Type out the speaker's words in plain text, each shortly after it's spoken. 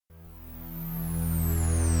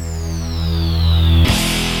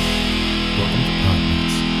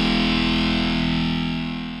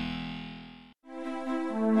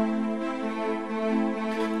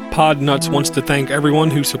Podnuts wants to thank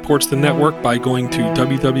everyone who supports the network by going to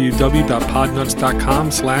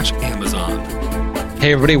www.podnuts.com/Amazon.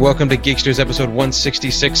 Hey everybody, welcome to Geeksters episode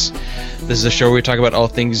 166. This is a show where we talk about all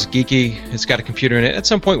things geeky. It's got a computer in it. At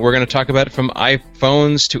some point we're going to talk about it from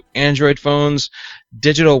iPhones to Android phones,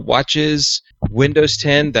 digital watches, Windows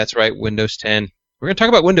 10. That's right, Windows 10. We're going to talk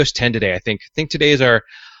about Windows 10 today, I think. I think today is our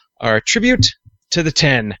tribute to the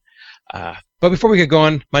 10. But before we get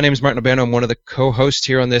going, my name is Martin Albano. I'm one of the co-hosts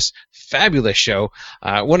here on this fabulous show.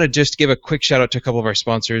 I want to just give a quick shout out to a couple of our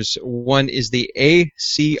sponsors. One is the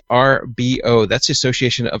ACRBO. That's the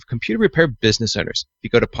Association of Computer Repair Business Owners. If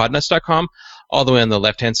you go to podnuts.com, all the way on the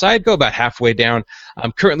left-hand side, go about halfway down.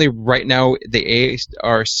 Currently, right now, the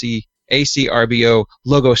ACRBO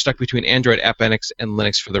logo is stuck between Android, AppNX, and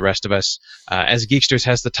Linux for the rest of us, as Geeksters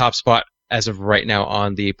has the top spot as of right now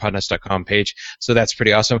on the podnuts.com page. So that's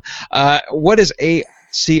pretty awesome. What is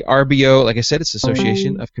ACRBO? Like I said, it's the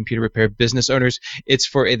Association of Computer Repair Business Owners. It's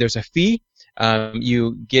there's a fee.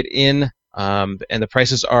 You get in, and the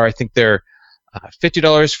prices are, I think they're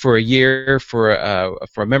 $50 for a year for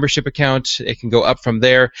a membership account. It can go up from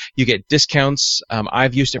there. You get discounts.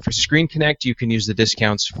 I've used it for Screen Connect. You can use the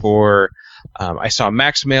discounts for, I saw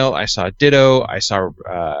MaxMail, I saw Ditto, I saw,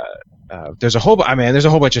 there's a whole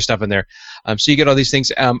bunch of stuff in there. So you get all these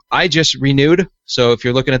things. I just renewed. So if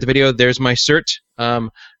you're looking at the video, there's my cert.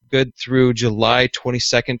 Good through July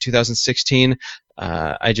 22nd, 2016.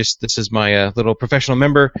 This is my little professional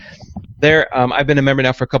member there. I've been a member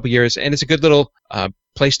now for a couple years, and it's a good little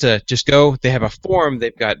place to just go. They have a forum.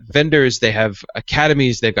 They've got vendors. They have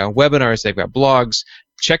academies. They've got webinars. They've got blogs.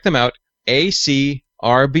 Check them out.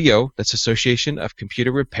 ACRBO, that's Association of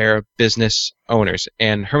Computer Repair Business Owners.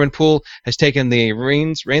 And Herman Poole has taken the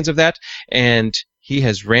reins of that, and he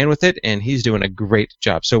has ran with it, and he's doing a great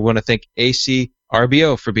job. So we want to thank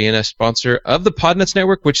ACRBO for being a sponsor of the Podnuts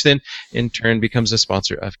Network, which then in turn becomes a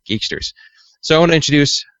sponsor of Geeksters. So I want to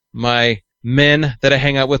introduce my men that I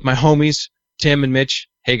hang out with, my homies, Tim and Mitch.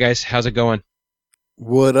 Hey guys, how's it going?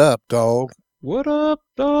 What up, dog? What up,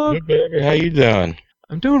 dog? Hey, baby, how you doing?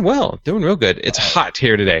 I'm doing well, doing real good. It's hot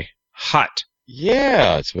here today. Hot.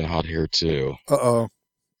 Yeah, it's been hot here too. Uh-oh.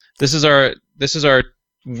 This is our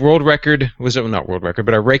world record. Was it not world record,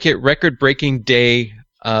 but our record-breaking day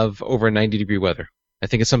of over 90-degree weather. I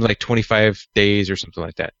think it's something like 25 days or something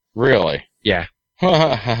like that. Really? Yeah.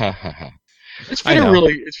 It's been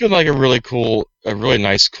like a really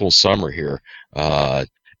nice, cool summer here.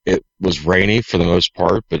 It was rainy for the most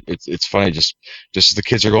part, but it's funny. Just as the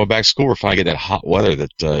kids are going back to school, we're finally getting that hot weather that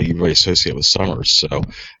you really associate with summers. So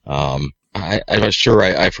I'm not sure.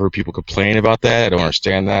 I've heard people complain about that. I don't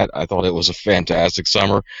understand that. I thought it was a fantastic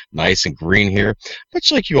summer, nice and green here,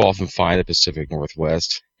 much like you often find in the Pacific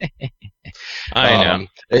Northwest. I know.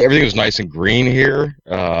 Everything was nice and green here.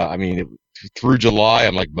 Through July,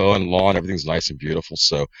 I'm like mowing the lawn. Everything's nice and beautiful.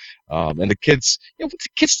 So, and the kids, the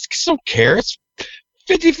kids don't care. It's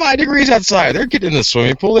 55 degrees outside. They're getting in the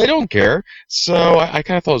swimming pool. They don't care. So I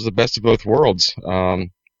kind of thought it was the best of both worlds. We're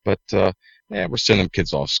sending them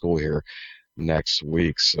kids off school here next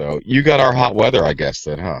week. So you got our hot weather, I guess,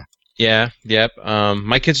 then, huh? Yeah. Yep.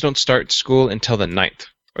 My kids don't start school until the 9th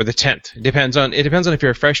or the 10th. It depends on if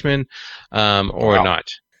you're a freshman or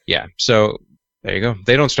not. Yeah. So there you go.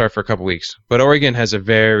 They don't start for a couple weeks. But Oregon has a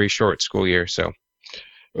very short school year. So.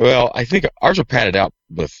 Well, I think ours are padded out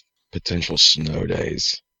with potential snow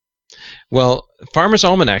days. Well, Farmer's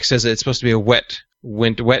Almanac says that it's supposed to be a wet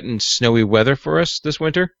and snowy weather for us this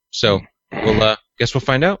winter. So we'll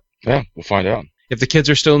find out. Yeah, we'll find out. If the kids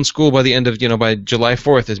are still in school by the end of by July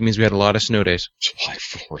 4th, it means we had a lot of snow days. July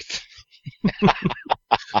 4th.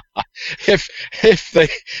 if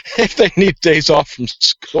they need days off from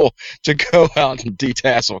school to go out and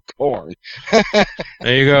detassel corn.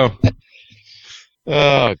 There you go.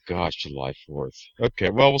 Oh gosh, July 4th.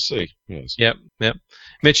 Okay, well we'll see. Yes. Yep.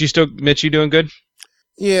 Mitch, you doing good?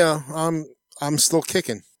 Yeah, I'm still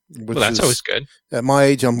kicking. Well, that's always good. At my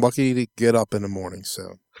age, I'm lucky to get up in the morning.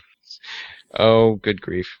 So. Oh, good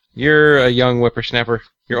grief! You're a young whippersnapper.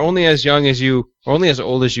 You're only as old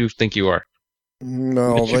as you think you are.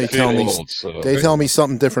 No, they tell me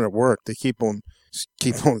something different at work. They keep on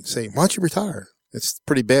saying, "Why don't you retire?" It's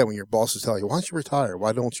pretty bad when your bosses tell you, "Why don't you retire?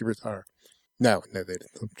 Why don't you retire?" No, they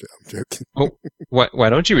didn't. I'm joking. Oh, why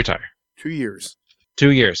don't you retire? 2 years.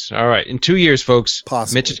 2 years. All right. In 2 years, folks,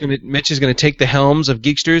 possibly. Mitch is gonna take the helms of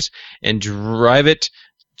Geeksters and drive it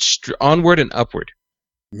onward and upward.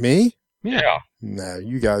 Me? Yeah. No,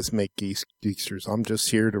 you guys make Geeksters. I'm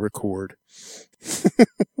just here to record.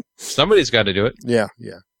 Somebody's got to do it. Yeah.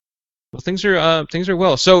 Well, things are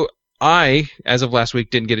well. So I, as of last week,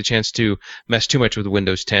 didn't get a chance to mess too much with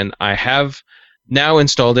Windows 10. I have now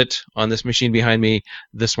installed it on this machine behind me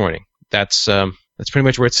this morning. That's pretty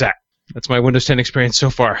much where it's at. That's my Windows 10 experience so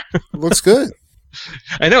far. Looks good.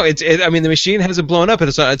 I know I mean, the machine hasn't blown up and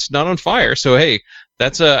it's not on fire. So hey,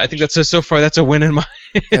 I think so far that's a win in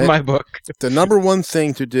my book. The number one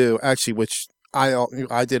thing to do, actually, which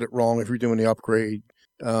I did it wrong. If you're doing the upgrade,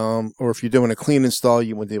 or if you're doing a clean install,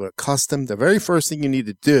 you want to do a custom. The very first thing you need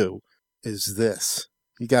to do is this.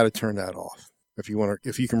 You got to turn that off. If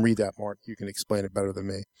you can read that, Mark, you can explain it better than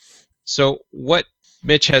me. So what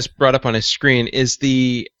Mitch has brought up on his screen is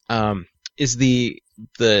the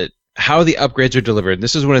how the upgrades are delivered.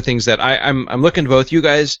 This is one of the things that I'm looking to both you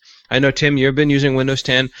guys. I know, Tim, you've been using Windows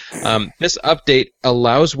 10. This update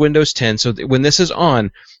allows Windows 10, so when this is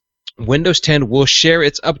on, Windows 10 will share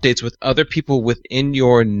its updates with other people within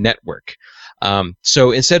your network.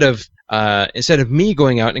 So instead of me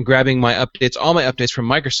going out and grabbing all my updates from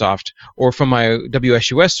Microsoft or from my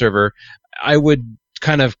WSUS server, I would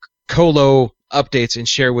kind of colo updates and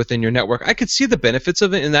share within your network. I could see the benefits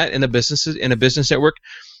of it in a business network.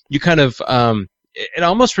 You kind of it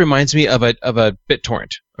almost reminds me of a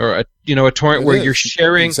BitTorrent or a torrent where you're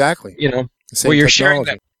sharing exactly where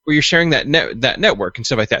you're sharing that network and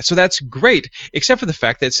stuff like that. So that's great, except for the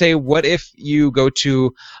fact that, say, what if you go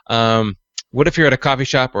to what if you're at a coffee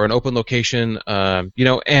shop or an open location, and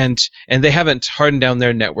they haven't hardened down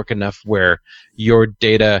their network enough where your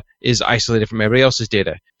data is isolated from everybody else's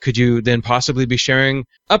data? Could you then possibly be sharing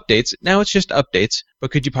updates? Now it's just updates,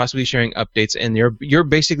 but could you possibly be sharing updates, and you're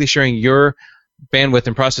basically sharing your bandwidth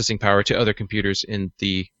and processing power to other computers in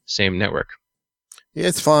the same network? Yeah,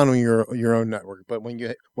 it's fine on your own network, but when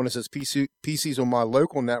it says PCs on my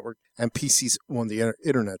local network and PCs on the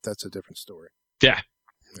internet, that's a different story.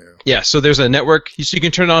 Yeah, so there's a network. So you can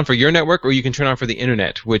turn it on for your network, or you can turn it on for the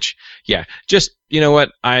internet, which, just, you know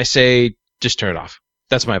what? I say just turn it off.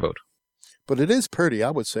 That's my vote. But it is pretty.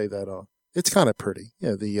 I would say that it's kind of pretty.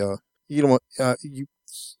 Yeah,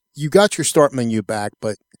 you got your start menu back,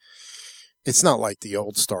 but it's not like the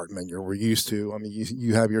old start menu we're used to. I mean,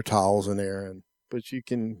 you have your tiles in there, but you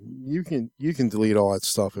can delete all that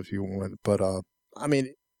stuff if you want. But I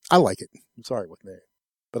mean, I like it. It's all right with me.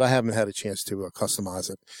 But I haven't had a chance to customize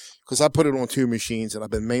it because I put it on two machines, and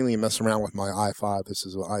I've been mainly messing around with my i5. This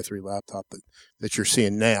is an i3 laptop that you're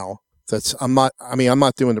seeing now. I'm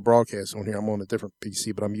not doing the broadcast on here. I'm on a different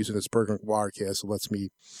PC, but I'm using this Bergen Wirecast. It lets me,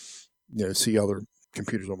 see other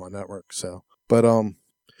computers on my network. So, but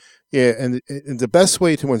yeah, and the best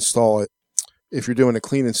way to install it, if you're doing a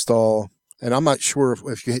clean install, and I'm not sure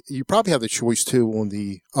if you probably have the choice too on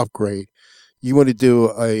the upgrade. You want to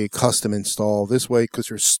do a custom install this way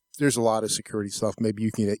because there's a lot of security stuff. Maybe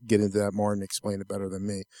you can get into that more and explain it better than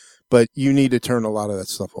me. But you need to turn a lot of that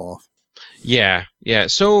stuff off. Yeah.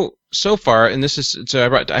 So far, and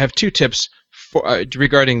I have two tips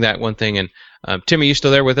regarding that one thing. And Tim, are you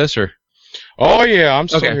still there with us, or? Oh yeah, I'm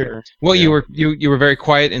still here. Well, yeah. you were very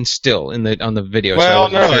quiet and still on the video.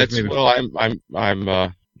 Well,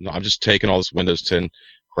 I'm just taking all this Windows 10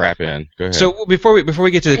 crap in. Go ahead. So before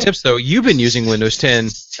we get to the tips, though, you've been using Windows 10.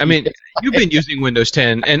 I mean, you've been using Windows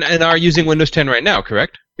 10 and are using Windows 10 right now,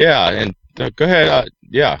 correct? Yeah, and go ahead.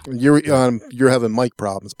 Yeah. You're having mic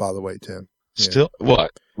problems, by the way, Tim. Yeah. Still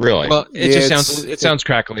what? Really? Well, it sounds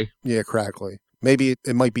crackly. Yeah, crackly. Maybe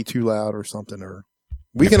it might be too loud or something. Or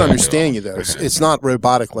we can understand you though. It's not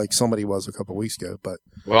robotic like somebody was a couple of weeks ago. But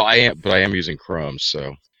I am using Chrome,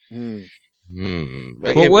 so.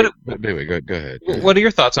 Well, anyway, go ahead. What are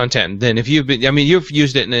your thoughts on 10? Then, if you've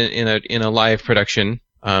used it in a live production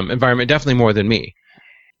environment, definitely more than me.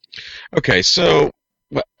 Okay, so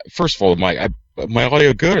first of all, my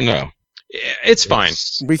audio good or no? It's fine.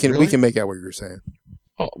 We can make out what you're saying.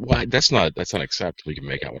 Oh, well, that's not acceptable. We can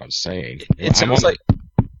make out what I'm saying. It sounds like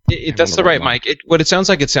that's the right mic. It sounds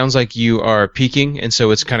like you are peaking, and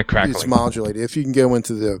so it's kind of crackling. It's modulated. If you can go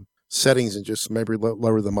into the settings and just maybe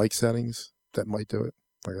lower the mic settings, that might do it.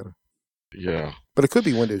 Yeah. But it could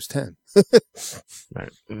be Windows 10.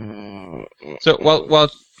 Right. So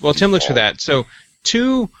while Tim looks for that, so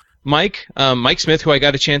to Mike Smith, who I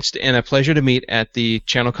got a chance and a pleasure to meet at the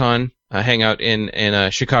ChannelCon hangout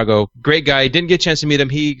in Chicago. Great guy. Didn't get a chance to meet him.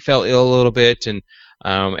 He fell ill a little bit, and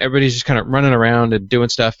everybody's just kind of running around and doing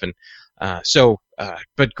stuff. And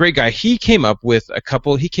but great guy. He came up with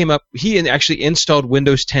he actually installed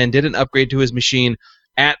Windows 10, did an upgrade to his machine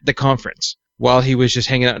at the conference while he was just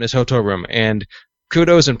hanging out in his hotel room. And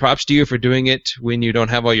kudos and props to you for doing it when you don't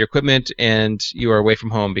have all your equipment and you are away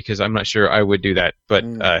from home, because I'm not sure I would do that. But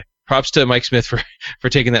props to Mike Smith for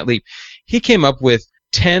taking that leap. He came up with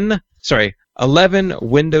 11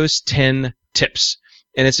 Windows 10 tips.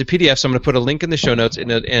 And it's a PDF, so I'm going to put a link in the show notes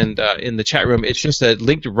and in the chat room. It's just a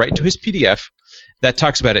link right to his PDF that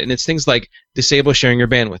talks about it. And it's things like disable sharing your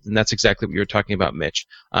bandwidth, and that's exactly what you were talking about, Mitch.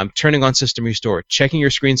 Turning on system restore, checking your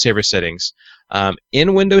screensaver settings.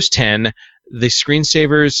 In Windows 10, the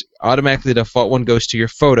screensavers automatically, the default one goes to your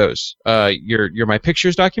photos, your My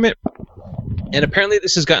Pictures document. And apparently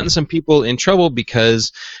this has gotten some people in trouble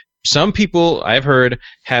because some people, I've heard,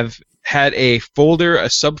 have had a folder, a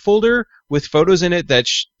subfolder with photos in it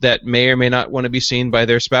that may or may not want to be seen by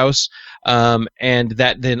their spouse, and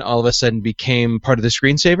that then all of a sudden became part of the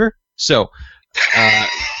screensaver. So,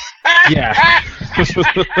 yeah. That's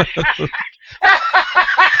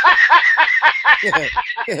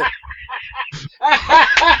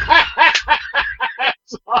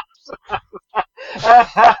awesome.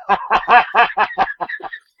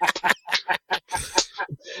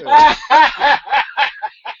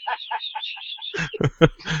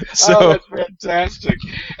 So, oh, that's fantastic.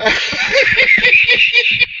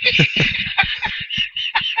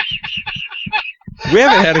 we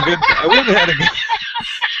haven't had a good.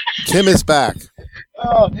 Tim is back.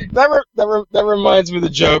 Oh, that reminds me of the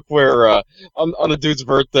joke where on the dude's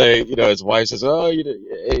birthday, his wife says, "Oh,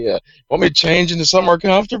 hey, want me to change into something more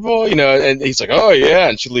comfortable?" And he's like, "Oh yeah,"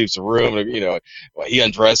 and she leaves the room, and well, he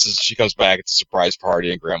undresses, she comes back, it's a surprise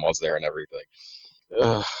party, and Grandma's there and everything.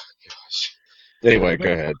 Oh gosh. Anyway,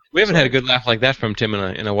 go ahead. We haven't had a good laugh like that from Tim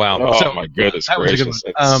in a while. Oh my goodness gracious!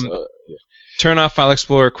 Yeah. Turn off File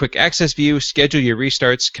Explorer, Quick Access View, schedule your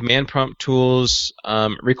restarts, command prompt tools,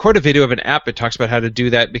 record a video of an app. It talks about how to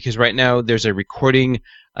do that because right now there's a recording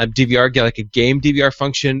DVR, like a game DVR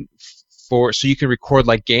function so you can record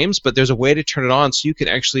like games, but there's a way to turn it on so you can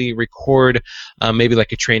actually record maybe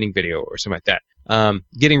like a training video or something like that.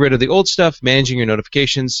 Getting rid of the old stuff, managing your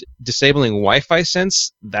notifications, disabling Wi-Fi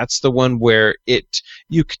Sense. That's the one where it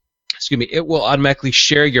will automatically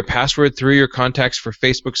share your password through your contacts for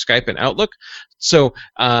Facebook, Skype, and Outlook. So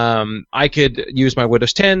I could use my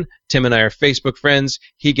Windows 10. Tim and I are Facebook friends.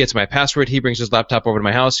 He gets my password. He brings his laptop over to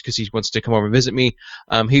my house because he wants to come over and visit me.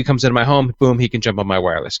 He comes into my home. Boom, he can jump on my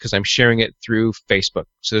wireless because I'm sharing it through Facebook.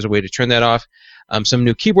 So there's a way to turn that off. Some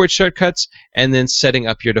new keyboard shortcuts, and then setting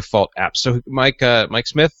up your default apps. So Mike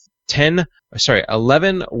Smith, 11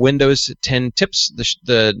 Windows 10 tips.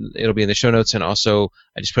 It'll be in the show notes, and also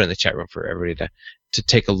I just put it in the chat room for everybody to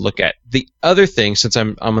take a look at. The other thing, since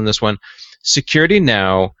I'm on this one, Security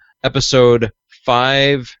Now, episode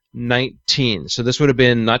 519. So this would have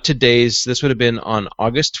been not today's. This would have been on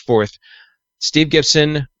August 4th. Steve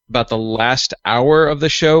Gibson, about the last hour of the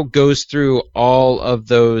show, goes through all of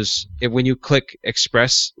those. When you click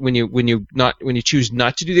Express, when you choose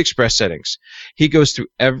not to do the Express settings, he goes through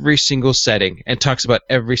every single setting and talks about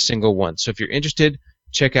every single one. So if you're interested,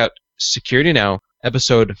 check out Security Now,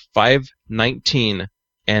 episode 519,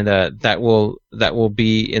 and that will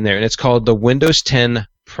be in there, and it's called the Windows 10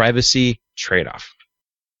 Privacy Trade-off.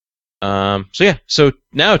 So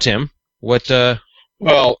now, Tim, what are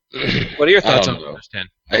your thoughts on Windows 10?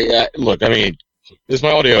 Look, I mean, is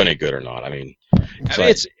my audio any good or not? I mean,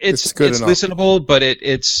 it's listenable, but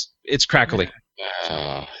it's crackly.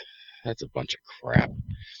 That's a bunch of crap.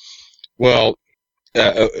 Well,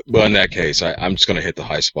 in that case, I'm just going to hit the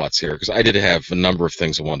high spots here because I did have a number of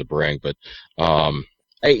things I wanted to bring, but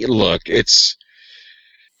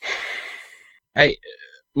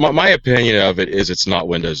my opinion of it is it's not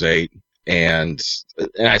Windows 8, and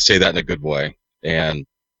I say that in a good way, and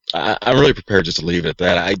I'm really prepared just to leave it at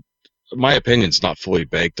that. My opinion's not fully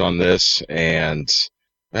baked on this, and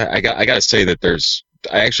I got to say that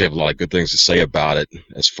I actually have a lot of good things to say about it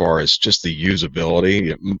as far as just the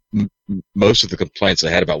usability. Most of the complaints I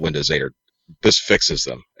had about Windows 8 this fixes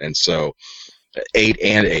them, and so 8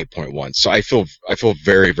 and 8.1. So I feel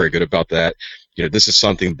very, very good about that. This is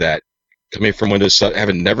something that, coming from Windows 7,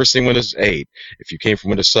 having never seen Windows 8, if you came from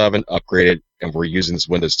Windows 7, upgraded, and we're using this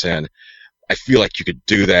Windows 10, I feel like you could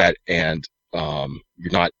do that, and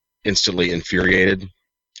you're not instantly infuriated.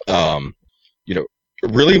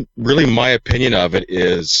 Really, my opinion of it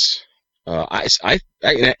is, and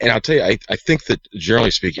I'll tell you, I think that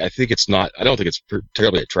generally speaking, I don't think it's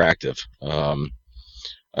terribly attractive. And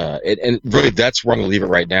really, that's where I'm going to leave it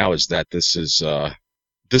right now. Is that this is I'm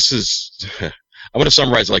going to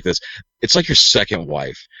summarize it like this: it's like your second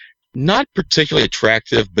wife, not particularly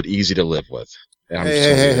attractive, but easy to live with.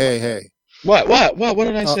 Hey. What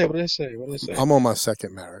did I say? What did I say? I'm on my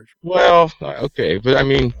second marriage. Well, okay, but I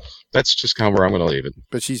mean, that's just kind of where I'm going to leave it.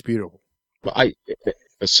 But she's beautiful.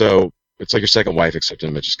 So it's like your second wife, except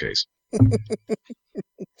in Mitch's case.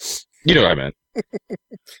 You know what I meant.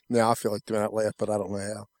 Now I feel like doing that laugh, but I don't know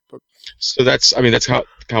how. But so that's kind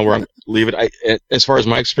of where I'm leaving. As far as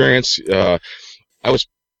my experience, I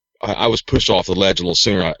was pushed off the ledge a little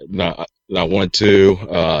sooner than I wanted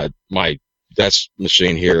to. My desk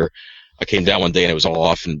machine here, I came down one day and it was all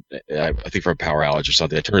off, and I think for a power outage or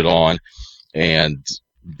something. I turned it on, and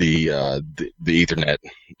the Ethernet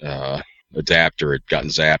adapter had gotten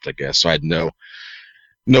zapped, I guess. So I had no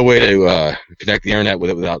way to connect the internet with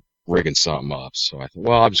it without rigging something up. So I thought,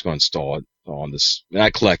 well, I'm just going to install it on this. And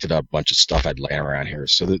I collected up a bunch of stuff I'd laying around here.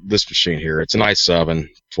 So this machine here, it's an i7,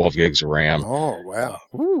 12 gigs of RAM. Oh, wow.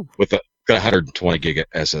 With got 120 gig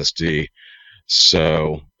SSD.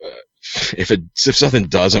 So if something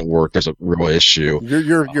doesn't work, there's a real issue.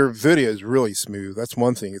 Your video is really smooth. That's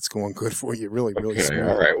one thing. It's going good for you. Really, really smooth.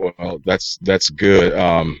 All right. Well, that's good.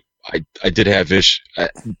 I did have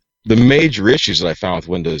the major issues that I found with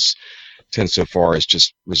Windows 10 so far is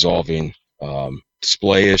just resolving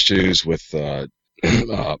display issues with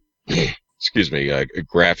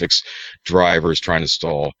graphics drivers, trying to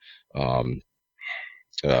install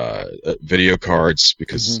video cards,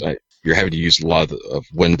 because you're having to use a lot of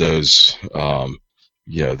Windows.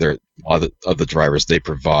 There a lot of the drivers they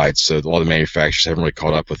provide, so a lot of the manufacturers haven't really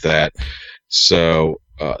caught up with that. So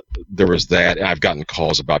there was that, and I've gotten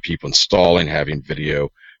calls about people installing, having video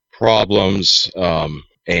problems,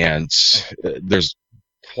 and there's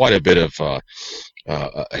quite a bit of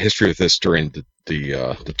a history with this during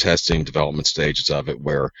the testing development stages of it,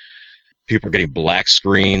 where people are getting black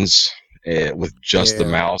screens with just the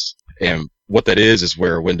mouse, and what that is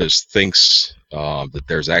where Windows thinks that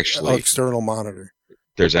there's actually external monitor.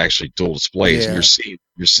 There's actually dual displays, and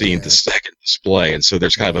you're seeing the second display, and so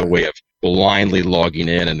there's kind of a way of blindly logging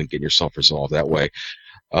in and then getting yourself resolved that way.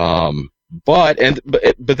 But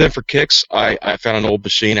then for kicks, I found an old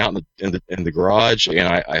machine out in the garage, and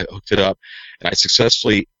I hooked it up, and I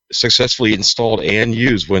successfully installed and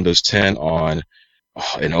used Windows 10 on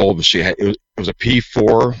an old machine. It was a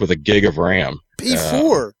P4 with a gig of RAM.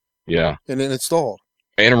 P4. Yeah. And then installed.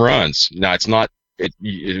 And it runs. Now it's not.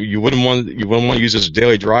 You wouldn't want to use this as a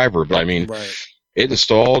daily driver, but I mean, it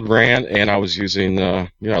installed, ran, and I was using. I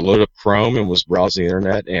loaded up Chrome and was browsing the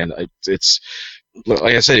internet, and it's.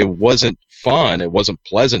 Like I said, it wasn't fun. It wasn't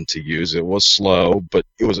pleasant to use. It was slow, but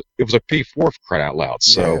it was a P4 for crying out loud.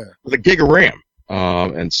 So with a gig of RAM,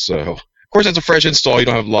 and so of course that's a fresh install. You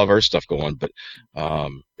don't have a lot of other stuff going, but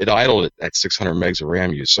it idled at 600 megs of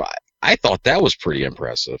RAM use. So I thought that was pretty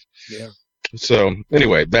impressive. Yeah. So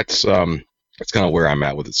anyway, that's kind of where I'm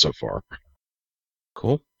at with it so far.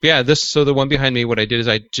 Cool. Yeah. So the one behind me, what I did is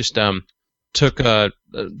I just took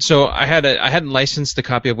so I hadn't licensed the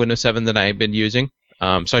copy of Windows 7 that I had been using.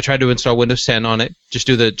 So I tried to install Windows 10 on it, just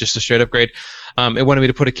a straight upgrade. It wanted me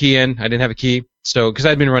to put a key in. I didn't have a key, so because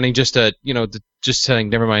I'd been running just saying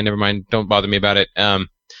never mind, don't bother me about it.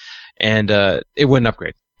 And it wouldn't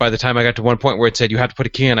upgrade. By the time I got to one point where it said you have to put a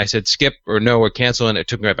key in, I said skip or no or cancel, and it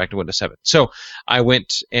took me right back to Windows 7. So I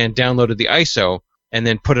went and downloaded the ISO and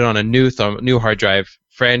then put it on a new hard drive,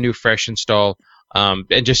 brand new, fresh install.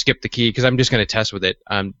 And just skip the key because I'm just going to test with it.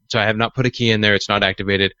 So I have not put a key in there; it's not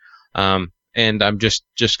activated, and I'm just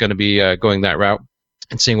going to be going that route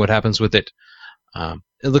and seeing what happens with it.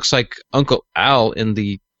 It looks like Uncle Al in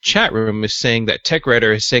the chat room is saying that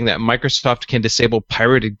TechWriter is saying that Microsoft can disable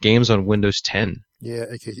pirated games on Windows 10. Yeah,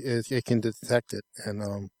 it can detect it,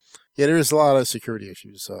 and there's a lot of security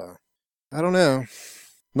issues. I don't know,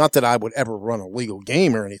 not that I would ever run a legal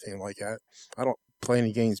game or anything like that. I don't play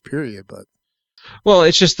any games, period, but. Well,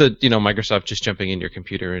 it's just that Microsoft just jumping in your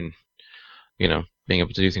computer and being able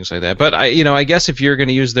to do things like that. But I guess if you're going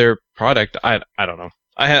to use their product, I don't know.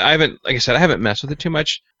 I haven't, like I said, I haven't messed with it too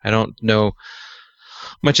much. I don't know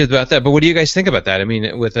much about that. But what do you guys think about that? I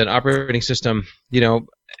mean, with an operating system,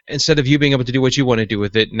 instead of you being able to do what you want to do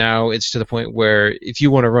with it, now it's to the point where if you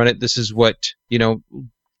want to run it, this is what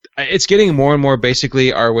it's getting more and more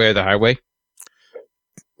basically our way or the highway.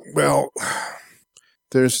 Well.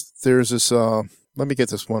 There's this, let me get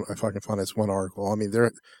this one, if I can find this one article. I mean,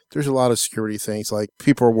 there's a lot of security things, like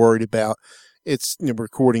people are worried about it's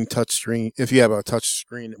recording touchscreen. If you have a touch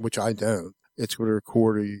screen, which I don't, it's going to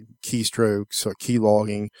record keystrokes or key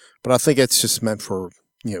logging. But I think it's just meant for,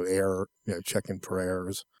 error, checking for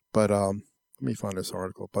errors. But let me find this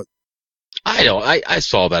article. But I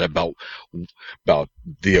saw that about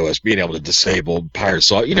DOS being able to disable pirate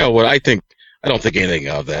software. You know what? I don't think anything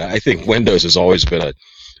of that. I think Windows has always been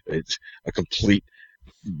a complete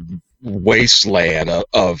wasteland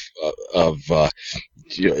of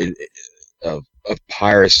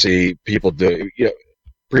piracy. People do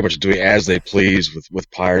pretty much doing as they please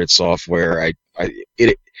with pirated software.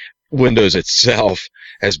 Windows itself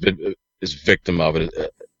is victim of it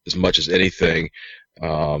as much as anything.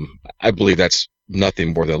 I believe that's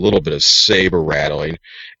nothing more than a little bit of saber rattling,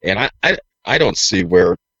 and I don't see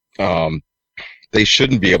where they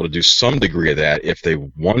shouldn't be able to do some degree of that if they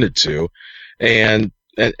wanted to, and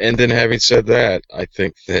then having said that, I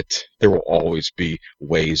think that there will always be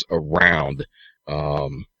ways around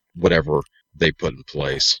whatever they put in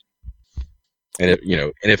place. And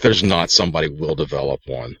if there's not, somebody will develop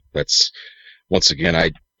one. That's, once again,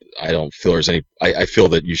 I don't feel there's any. I feel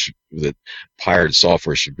that that pirated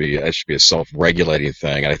software should be a self-regulating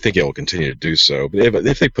thing, and I think it will continue to do so. But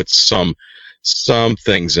if they put some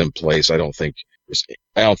things in place, I think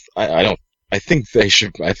they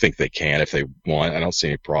should. I think they can if they want. I don't see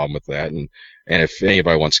any problem with that. And if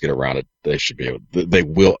anybody wants to get around it, they should be able. They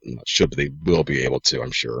will. Not should, but they will be able to.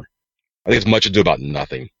 I'm sure. I think it's much ado about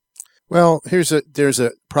nothing. Well, there's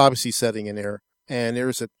a privacy setting in there, and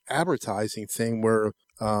there's an advertising thing where,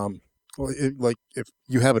 like if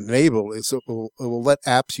you have it enabled, it will let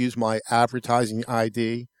apps use my advertising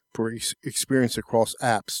ID for experience across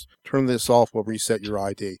apps. Turn this off, will reset your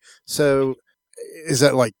ID. So, is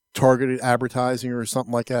that like targeted advertising or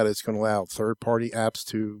something like that? It's going to allow third-party apps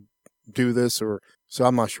to do this, or so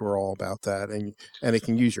I'm not sure all about that. And it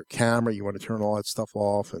can use your camera. You want to turn all that stuff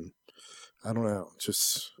off, and I don't know.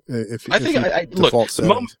 Just look.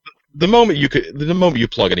 The moment you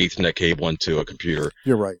plug an Ethernet cable into a computer,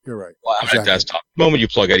 you're right. Well, exactly. A desktop. The moment you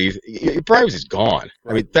plug it, your privacy's gone.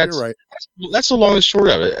 Right. I mean, that's the long and short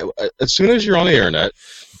of it. As soon as you're on the internet,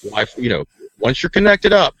 once you're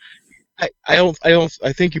connected up, I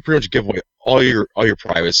think you pretty much give away all your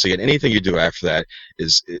privacy, and anything you do after that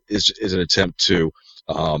is an attempt to,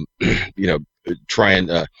 try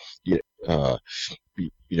and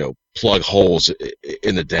plug holes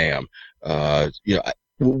in the dam.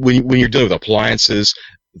 When you're dealing with appliances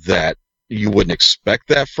that you wouldn't expect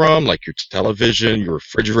that from, like your television, your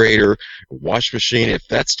refrigerator, your washing machine, if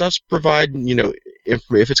that stuff's providing, if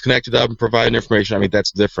it's connected up and providing information, I mean,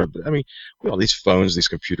 that's different. But I mean, all these phones, these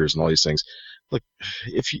computers, and all these things. Look,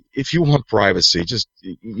 if you want privacy,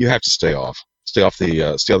 you have to stay off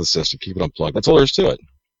the system, keep it unplugged. That's all there is to it.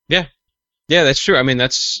 Yeah, that's true. I mean,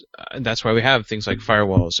 that's why we have things like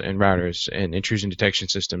firewalls and routers and intrusion detection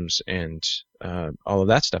systems and all of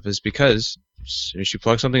that stuff, is because as soon as you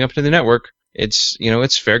plug something up to the network, it's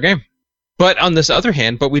fair game. But on this other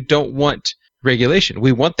hand, we don't want regulation.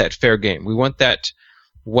 We want that fair game. We want that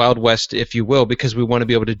Wild West, if you will, because we want to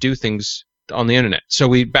be able to do things on the internet. So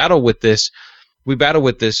we battle with this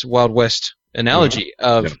Wild West analogy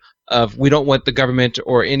of we don't want the government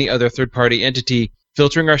or any other third-party entity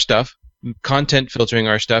filtering our stuff, content filtering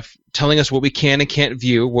our stuff, telling us what we can and can't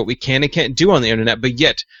view, what we can and can't do on the internet, but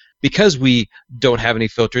yet, because we don't have any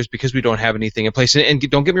filters, because we don't have anything in place, and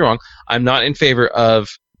don't get me wrong, I'm not in favor of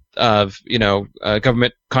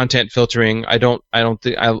government content filtering. I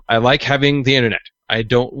like having the internet. I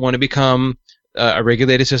don't want to become a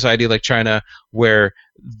regulated society like China, where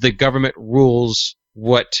the government rules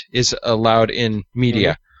what is allowed in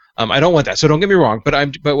media. I don't want that. So don't get me wrong.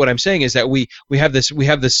 But what I'm saying is that we have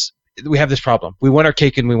this problem. We want our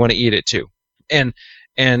cake and we want to eat it too. And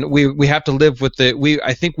we have to live with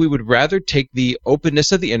I think we would rather take the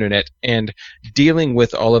openness of the internet and dealing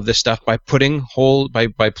with all of this stuff by plugging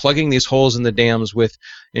these holes in the dams with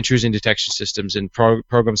intrusion detection systems and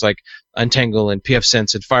programs like Untangle and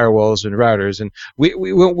pfSense and firewalls and routers, and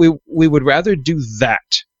we would rather do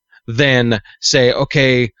that than say,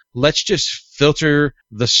 okay, let's just filter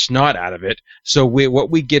the snot out of it. So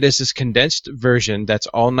what we get is this condensed version that's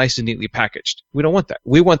all nice and neatly packaged. We don't want that.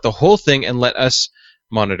 We want the whole thing, and let us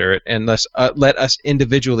monitor it, and let us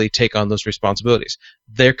individually take on those responsibilities.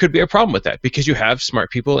 There could be a problem with that, because you have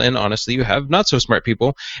smart people, and honestly, you have not so smart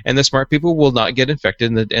people, and the smart people will not get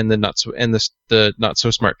infected, and the not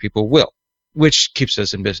so smart people will, which keeps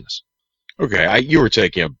us in business. Okay, you were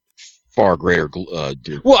taking a far greater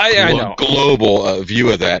I know. global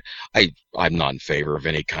view of that. I'm not in favor of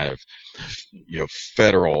any kind of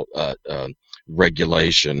federal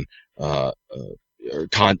regulation, or a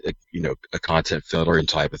content filtering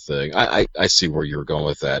type of thing. I see where you're going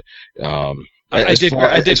with that. I did go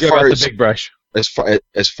about the big brush. As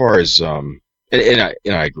far as I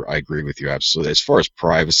agree with you absolutely. As far as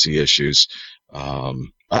privacy issues,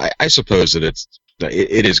 I suppose that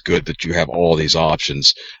it is good that you have all these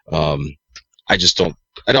options. I just don't.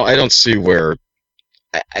 I don't see where.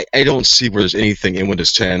 I don't see where there's anything in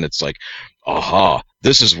Windows 10 that's like, aha,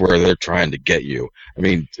 this is where they're trying to get you. I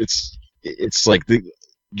mean, it's like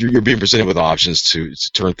you're being presented with options to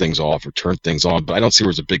turn things off or turn things on, but I don't see where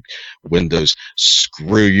there's a big Windows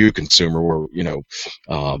screw you consumer where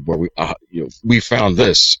we found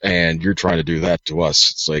this and you're trying to do that to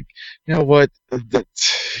us. It's like, you know what? We've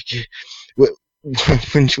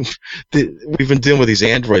been dealing with these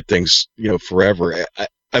Android things, forever.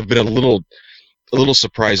 I've been a little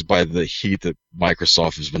surprised by the heat that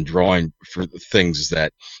Microsoft has been drawing for the things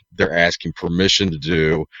that they're asking permission to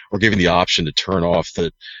do or giving the option to turn off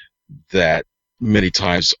that many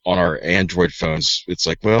times on our Android phones. It's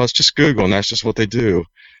like, well, it's just Google and that's just what they do.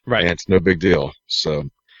 Right. And it's no big deal. So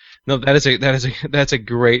no, that's a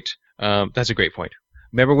great point.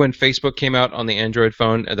 Remember when Facebook came out on the Android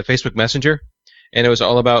phone, the Facebook Messenger? And it was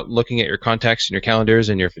all about looking at your contacts and your calendars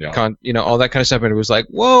and your, all that kind of stuff. And it was like,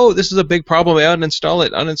 whoa, this is a big problem. Uninstall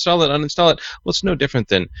it. Well, it's no different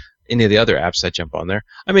than any of the other apps that jump on there.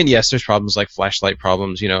 I mean, yes, there's problems like flashlight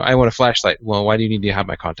problems. I want a flashlight. Well, why do you need to have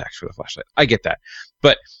my contacts for the flashlight? I get that.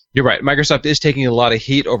 But you're right. Microsoft is taking a lot of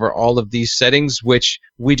heat over all of these settings, which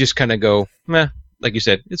we just kind of go, meh, like you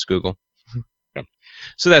said, it's Google. Yeah.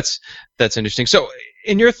 So that's interesting. So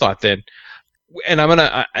in your thought then, and I'm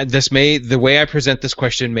gonna the way I present this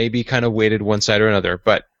question may be kind of weighted one side or another,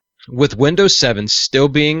 but with Windows 7 still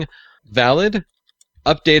being valid,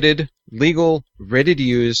 updated, legal, ready to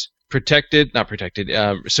use, supported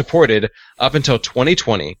up until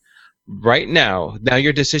 2020. Right now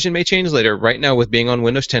your decision may change later. Right now, with being on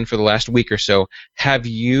Windows 10 for the last week or so,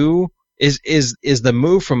 is the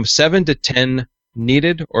move from 7 to 10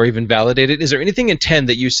 needed or even validated? Is there anything in 10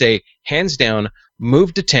 that you say hands down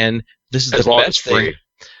move to 10? This is the best thing,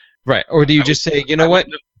 right? Or do you just say, you know what?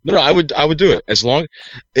 No, I would do it as long.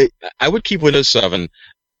 I would keep Windows 7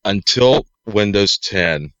 until Windows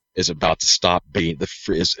 10 is about to stop being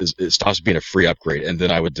it stops being a free upgrade, and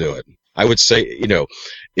then I would do it. I would say,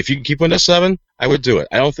 if you can keep Windows 7, I would do it.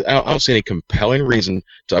 I don't see any compelling reason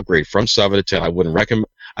to upgrade from 7 to 10. I wouldn't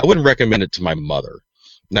recommend it to my mother.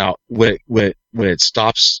 Now, when it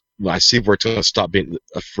stops, when I see where it's going to stop being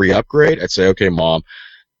a free upgrade, I'd say, okay, Mom.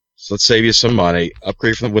 So let's save you some money.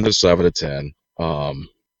 Upgrade from Windows 7 to 10.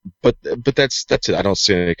 But that's it. I don't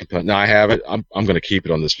see any compelling. Now I have it. I'm going to keep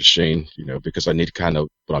it on this machine, because I need to kind of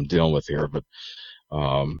what I'm dealing with here. But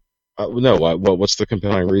no. What's the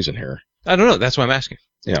compelling reason here? I don't know. That's why I'm asking.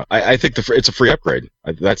 Yeah, I think it's a free upgrade.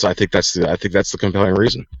 I think that's the compelling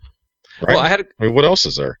reason. Right? Well, what else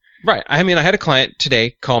is there? Right. I mean, I had a client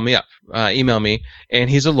today call me up, email me, and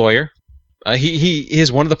he's a lawyer. He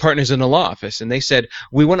is one of the partners in the law office, and they said,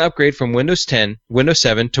 we want to upgrade from Windows 7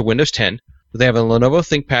 to Windows 10. They have a Lenovo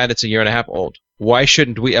ThinkPad. It's a year and a half old. Why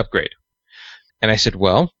shouldn't we upgrade? And I said,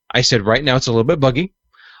 right now it's a little bit buggy.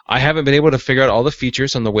 I haven't been able to figure out all the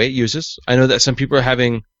features on the way it uses. I know that some people are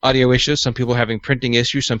having audio issues, some people are having printing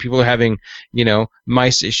issues, some people are having,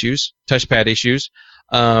 mice issues, touchpad issues.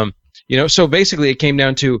 So basically it came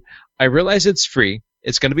down to, I realize it's free.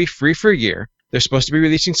 It's going to be free for a year. They're supposed to be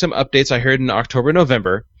releasing some updates, I heard, in October,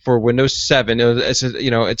 November for Windows 7.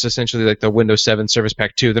 It's essentially like the Windows 7 Service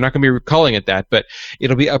Pack 2. They're not going to be calling it that, but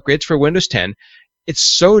it'll be upgrades for Windows 10. It's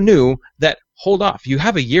so new that, hold off, you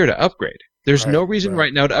have a year to upgrade. There's no reason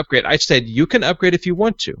right now to upgrade. I said, you can upgrade if you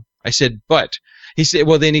want to. I said, but. He said,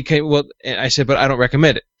 well, then and I said, but I don't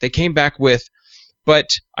recommend it. They came back with, but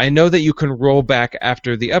I know that you can roll back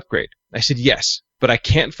after the upgrade. I said, yes. But I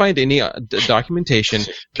can't find any documentation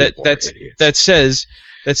that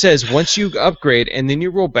says once you upgrade and then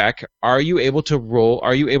you roll back, are you able to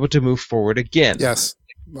move forward again? Yes,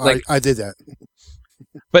 I did that.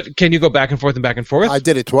 But can you go back and forth and back and forth? I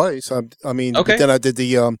did it twice. Okay. But then I did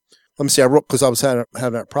the let me see. I wrote because I was having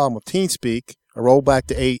that problem with TeamSpeak. I rolled back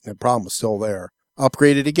to 8, and the problem was still there.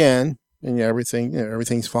 Upgraded again, and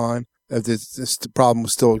everything's fine. The problem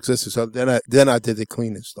still existed. So then I did the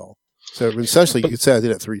clean install. So essentially, you could say I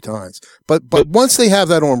did it 3 times. But once they have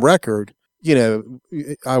that on record,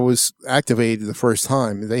 I was activated the first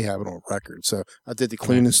time. They have it on record. So I did the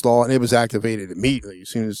clean install, and it was activated immediately as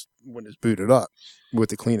soon as Windows booted up with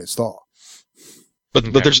the clean install. But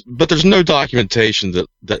there's no documentation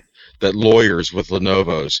that lawyers with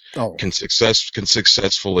Lenovo's can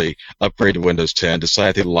successfully upgrade to Windows 10, decide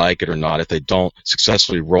if they like it or not. If they don't,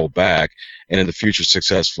 successfully roll back, and in the future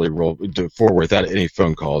successfully roll forward without any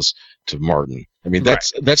phone calls to Martin. I mean,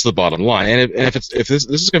 that's the bottom line. And if this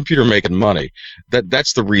is a computer making money,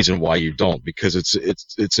 that's the reason why you don't, because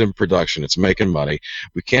it's in production, it's making money.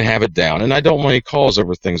 We can't have it down, and I don't want any calls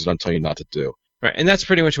over things that I'm telling you not to do. Right, and that's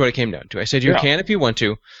pretty much what it came down to. I said, you can if you want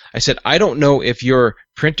to. I said, I don't know if your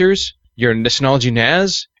printers, your Synology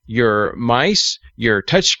NAS, your mice, your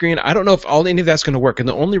touchscreen. I don't know if any of that's going to work. And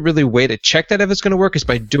the only really way to check that if it's going to work is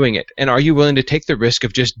by doing it. And are you willing to take the risk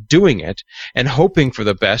of just doing it and hoping for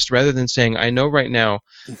the best rather than saying, I know right now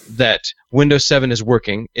that Windows 7 is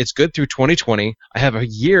working. It's good through 2020. I have a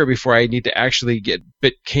year before I need to actually get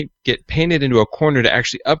painted into a corner to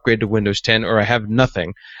actually upgrade to Windows 10, or I have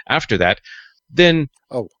nothing after that. Then,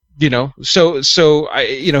 so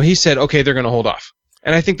he said, okay, they're going to hold off.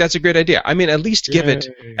 And I think that's a great idea. I mean, at least give it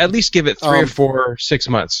 3 or 4, 6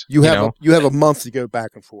 months. You have a month to go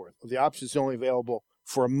back and forth. The option is only available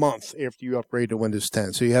for a month after you upgrade to Windows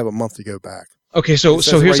 10, so you have a month to go back. Okay, so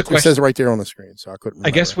here's a question. It says right there on the screen, so I couldn't remember.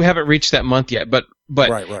 I guess we haven't reached that month yet, but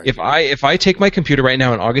right. If I take my computer right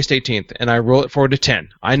now on August 18th and I roll it forward to 10,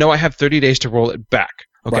 I know I have 30 days to roll it back.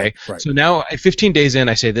 Okay, right. So now 15 days in,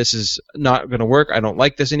 I say this is not going to work. I don't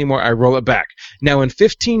like this anymore. I roll it back. Now in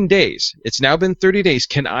 15 days, it's now been 30 days.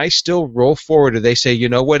 Can I still roll forward? Or they say, you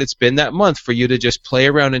know what? It's been that month for you to just play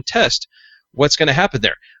around and test what's going to happen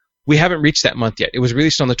there. We haven't reached that month yet. It was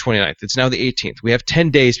released on the 29th. It's now the 18th. We have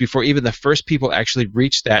 10 days before even the first people actually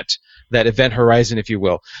reach that event horizon, if you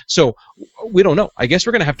will. So we don't know. I guess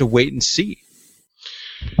we're going to have to wait and see.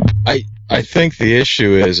 I think the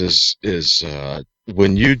issue is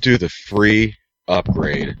when you do the free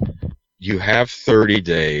upgrade, you have 30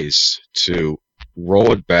 days to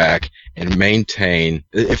roll it back and maintain.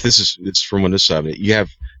 If it's from Windows 7,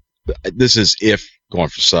 this is if going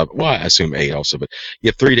for 7. Well, I assume 8 also, but you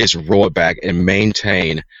have 30 days to roll it back and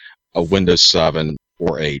maintain a Windows 7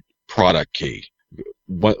 or 8 product key.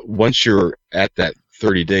 Once you're at that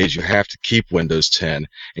 30 days, you have to keep Windows 10,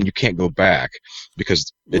 and you can't go back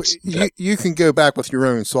because you can go back with your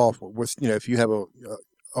own software. If you have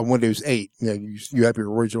a Windows 8, you have your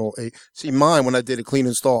original 8. See, mine, when I did a clean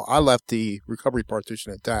install, I left the recovery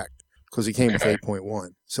partition intact because it came with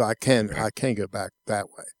 8.1. So I can go back that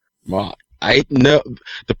way. Well, I know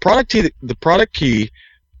the product key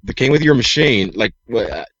that came with your machine. Like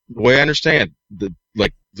the way I understand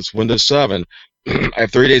this Windows 7. I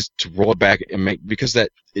have 30 days to roll it back and because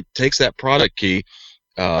it takes that product key,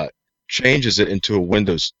 changes it into a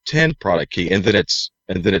Windows 10 product key, and then it's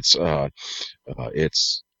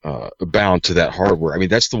bound to that hardware. I mean,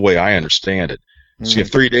 that's the way I understand it. So you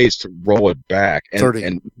have 30 days to roll it back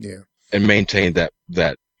and maintain that.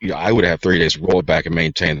 I would have 30 days to roll it back and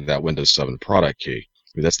maintain that Windows 7 product key.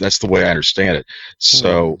 I mean, that's the way I understand it.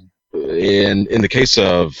 So in the case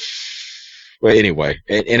of Well, anyway,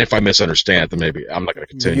 and if I misunderstand it, then maybe I'm not going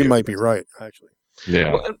to continue. You might be right, actually.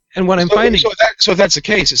 Yeah. Well, and what I'm finding... So if that's the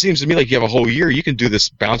case, it seems to me like you have a whole year. You can do this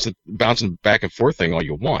bouncing back and forth thing all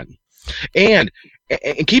you want. And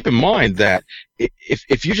keep in mind that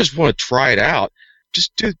if you just want to try it out,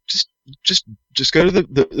 just go to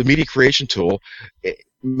the media creation tool,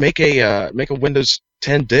 make a Windows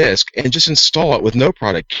 10 disk, and just install it with no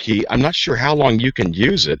product key. I'm not sure how long you can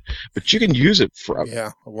use it, but you can use it for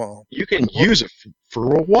use it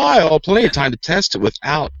for a while, plenty of time to test it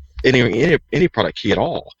without any product key at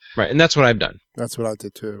all. Right, and that's what I've done. That's what I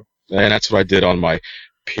did too. And that's what I did on my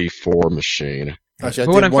P4 machine. Actually,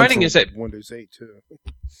 but what I'm finding is that Windows 8 too.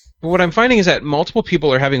 But what I'm finding is that multiple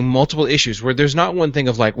people are having multiple issues where there's not one thing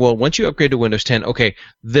of like, well, once you upgrade to Windows 10, okay,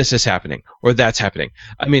 this is happening or that's happening.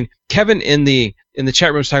 I mean, Kevin in the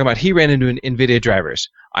chat room was talking about he ran into NVIDIA drivers.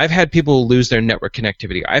 I've had people lose their network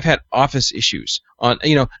connectivity. I've had Office issues on,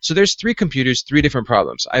 so there's 3 computers, 3 different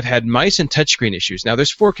problems. I've had mice and touchscreen issues. Now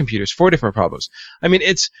there's 4 computers, 4 different problems. I mean,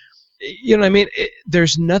 it's,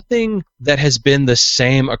 there's nothing that has been the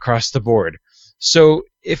same across the board. So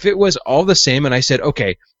if it was all the same and I said,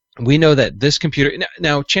 okay, we know that this computer,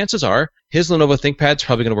 now chances are his Lenovo ThinkPad's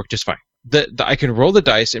probably going to work just fine. I can roll the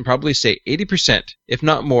dice and probably say 80%, if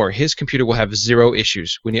not more, his computer will have 0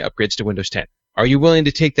 issues when he upgrades to Windows 10. Are you willing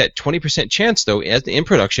to take that 20% chance, though, in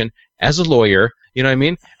production, as a lawyer? You know what I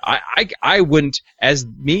mean? I wouldn't, as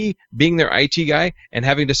me being their IT guy and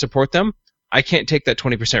having to support them, I can't take that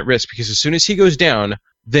 20% risk because as soon as he goes down,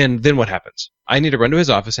 then what happens? I need to run to his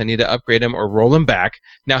office. I need to upgrade him or roll him back.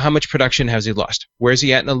 Now, how much production has he lost? Where's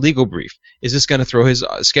he at in a legal brief? Is this going to throw his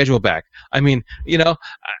schedule back? I mean,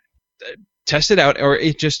 test it out or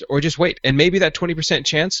just wait. And maybe that 20%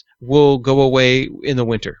 chance will go away in the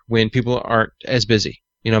winter when people aren't as busy.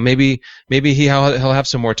 Maybe he'll have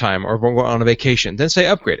some more time or go on a vacation. Then say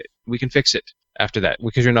upgrade it. We can fix it after that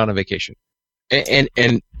because you're not on vacation. And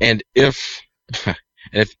if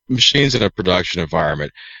machines in a production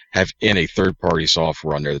environment have any third-party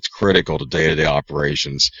software on there that's critical to day-to-day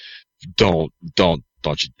operations, don't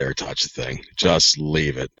you dare touch the thing. Just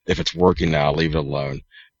leave it. If it's working now, leave it alone.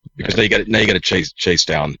 Because now you got to chase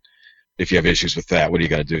down. If you have issues with that, what do you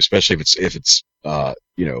got to do? Especially if it's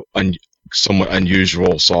somewhat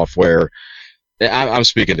unusual software. I'm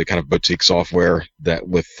speaking to kind of boutique software that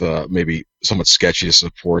with maybe somewhat sketchy to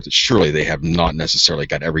support. That surely they have not necessarily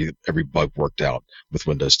got every bug worked out with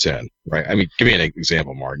Windows 10, right? I mean, give me an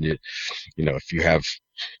example, Martin. If you have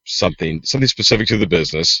something specific to the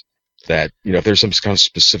business that if there's some kind of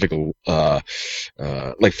specific,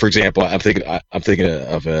 like for example, I'm thinking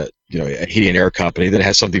of a heating and air company that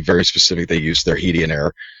has something very specific they use their heating and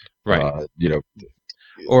air, right?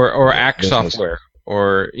 Or ACT software.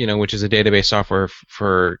 Or which is a database software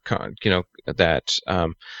for that. I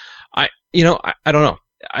don't know.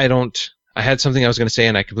 I had something I was going to say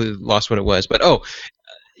and I completely lost what it was. But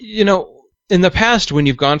in the past when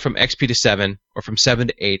you've gone from XP to 7 or from 7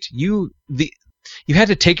 to 8, you had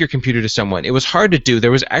to take your computer to someone. It was hard to do.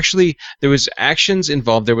 There was actions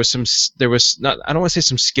involved. There was not. I don't want to say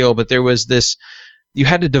some skill, but there was this. You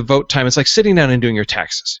had to devote time. It's like sitting down and doing your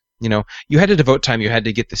taxes. You had to devote time. You had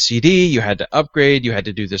to get the CD. You had to upgrade. You had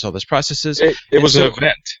to do all this processes. It was an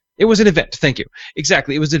event. It was an event. Thank you.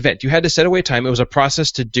 Exactly. It was an event. You had to set away time. It was a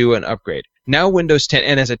process to do an upgrade. Now Windows 10,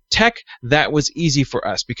 and as a tech, that was easy for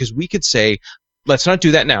us because we could say, let's not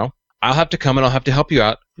do that now. I'll have to come and I'll have to help you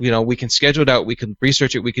out. We can schedule it out. We can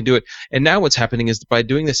research it. We can do it. And now what's happening is by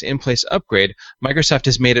doing this in-place upgrade, Microsoft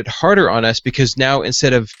has made it harder on us because now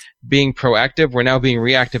instead of being proactive, we're now being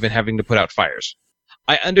reactive and having to put out fires.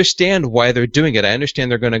 I understand why they're doing it. I understand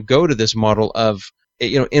they're going to go to this model of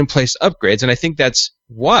in-place upgrades, and I think that's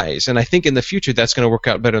wise. And I think in the future that's going to work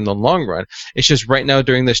out better in the long run. It's just right now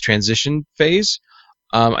during this transition phase,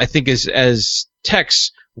 I think as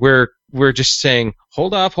techs we're just saying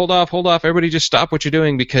hold off. Everybody just stop what you're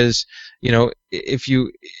doing because if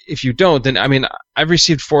you don't, then I've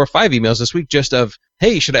received 4 or 5 emails this week just of,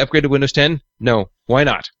 hey, should I upgrade to Windows 10? No, why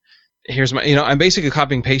not? Here's my, I'm basically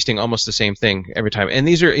copying and pasting almost the same thing every time. And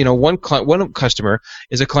these are, one customer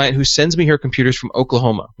is a client who sends me her computers from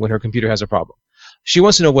Oklahoma when her computer has a problem. She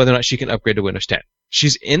wants to know whether or not she can upgrade to Windows 10.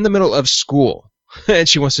 She's in the middle of school and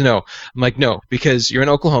she wants to know. I'm like, no, because you're in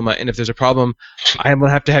Oklahoma and if there's a problem, I'm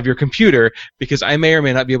going to have your computer because I may or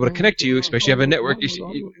may not be able to connect to you, especially if you have a network,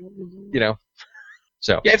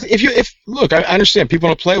 So. Yeah, if look, I understand people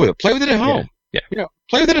want to play with it. Play with it at home. Yeah.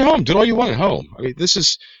 Play with it at home. Do all you want at home. I mean, this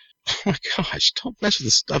is, oh my gosh, don't mess with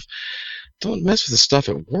the stuff. Don't mess with the stuff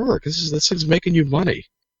at work. This thing's making you money.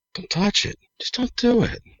 Don't touch it. Just don't do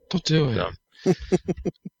it. Don't do it. No.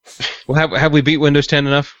 Well, have we beat Windows 10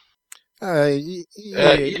 enough?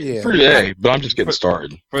 Yeah. For today, but I'm just getting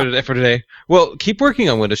started. For today. Well, keep working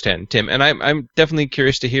on Windows 10, Tim, and I'm definitely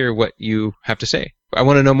curious to hear what you have to say. I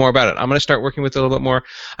want to know more about it. I'm going to start working with it a little bit more.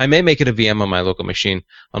 I may make it a VM on my local machine,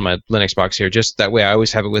 on my Linux box here, just that way I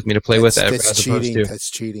always have it with me to play with. That's cheating. That's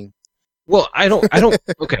cheating. Well, I don't.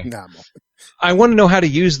 Okay. I want to know how to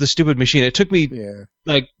use the stupid machine. It took me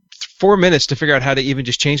like 4 minutes to figure out how to even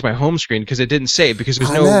just change my home screen because it didn't save because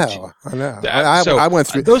there was no. I know. I went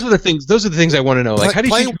through. Those are the things I want to know. Like, how do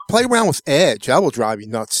you play around with Edge? I will drive you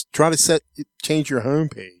nuts. Try to change your home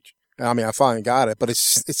page. I mean, I finally got it, but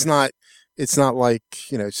it's not. It's not like,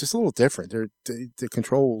 it's just a little different. The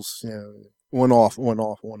controls, one off.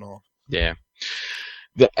 Yeah.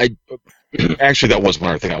 Actually, that was one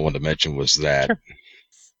other thing I wanted to mention was that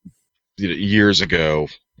years ago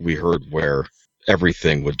we heard where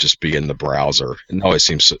everything would just be in the browser. And now it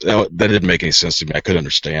seems that didn't make any sense to me. I couldn't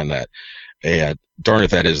understand that. And darn if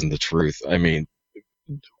that isn't the truth. I mean,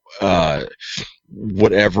 however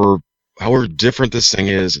different this thing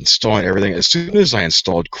is, installing everything. As soon as I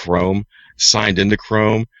installed Chrome, signed into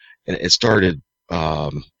Chrome, and it started,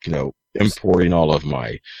 importing all of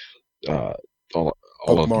my, all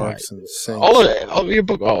of my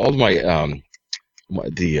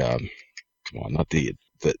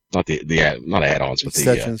not add-ons, but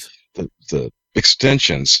extensions. The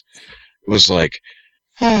extensions. It was like,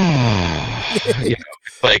 like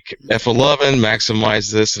F11,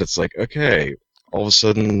 maximize this, and it's like, okay, all of a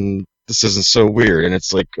sudden this isn't so weird, and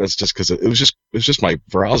it's like that's just because it was just my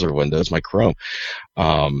browser windows, my Chrome,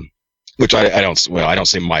 which I don't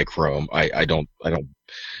say my Chrome. I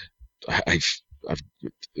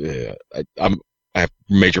have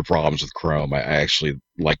major problems with Chrome. I actually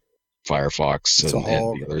like Firefox and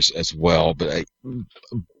the others as well,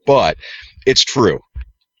 but it's true.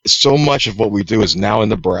 So much of what we do is now in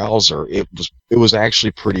the browser. It was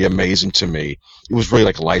actually pretty amazing to me. It was really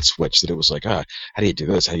like a light switch that it was like, how do you do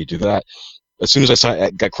this? How do you do that? As soon as I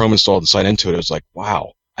got Chrome installed and signed into it, it was like,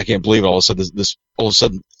 wow, I can't believe it. All of a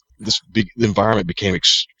sudden this environment became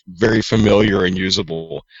very familiar and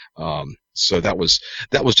usable. So that was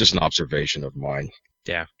just an observation of mine.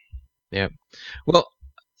 Yeah. Well,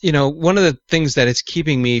 one of the things that is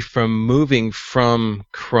keeping me from moving from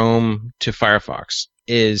Chrome to Firefox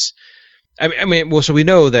is, so we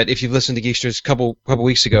know that if you've listened to Geeksters a couple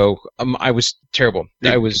weeks ago, I was terrible.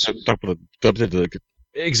 I was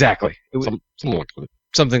exactly.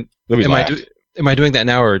 Something. Am I doing that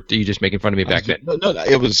now, or are you just making fun of me back then? No.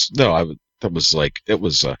 That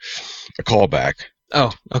was a callback.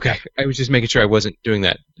 Oh, okay. I was just making sure I wasn't doing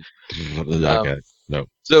that. Okay. No.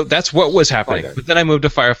 So that's what was happening. Okay. But then I moved to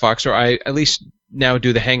Firefox, or I at least now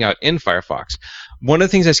do the Hangout in Firefox. One of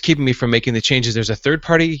the things that's keeping me from making the changes, there's a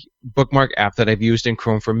third-party bookmark app that I've used in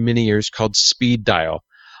Chrome for many years called Speed Dial.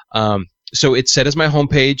 So it's set as my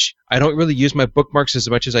homepage. I don't really use my bookmarks as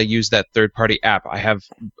much as I use that third-party app. I have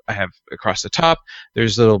across the top,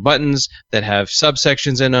 there's little buttons that have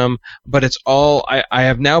subsections in them, but it's all, I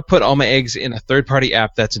have now put all my eggs in a third-party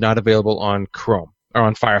app that's not available on Chrome or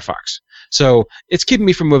on Firefox. So it's keeping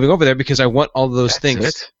me from moving over there because I want all of those things.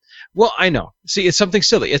 It? Well, I know. See, it's something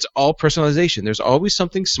silly. It's all personalization. There's always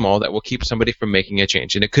something small that will keep somebody from making a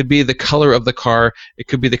change, and it could be the color of the car. It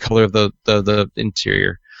could be the color of the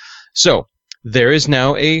interior. So there's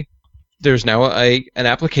now an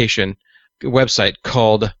application website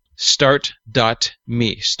called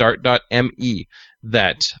start.me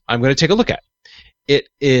that I'm going to take a look at. It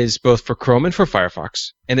is both for Chrome and for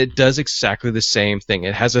Firefox, and it does exactly the same thing.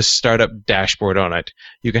 It has a startup dashboard on it.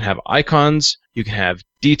 You can have icons, you can have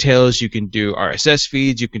details, you can do RSS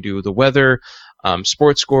feeds, you can do the weather,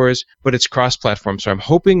 sports scores, but it's cross-platform. So I'm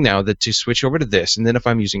hoping now that to switch over to this, and then if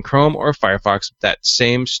I'm using Chrome or Firefox, that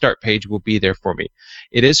same start page will be there for me.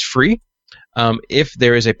 It is free. If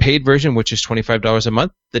there is a paid version, which is $25 a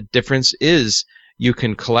month, the difference is you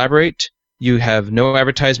can collaborate, you have no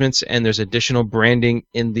advertisements, and there's additional branding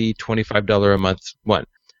in the $25 a month one.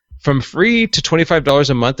 From free to $25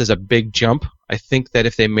 a month is a big jump. I think that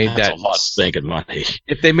if they made that's a lot of stinking money.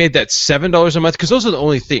 If they made that $7 a month, because those are the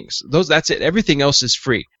only things. That's it. Everything else is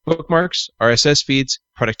free. Bookmarks, RSS feeds,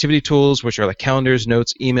 productivity tools, which are like calendars,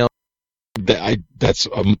 notes, email. That's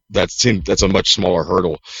a much smaller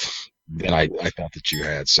hurdle than I thought that you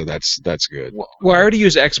had. So that's good. Well, I already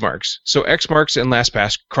use Xmarks. So Xmarks and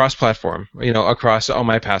LastPass cross-platform. Across all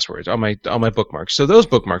my passwords, all my bookmarks. So those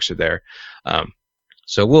bookmarks are there.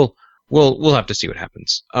 So we'll have to see what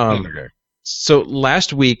happens. Okay. So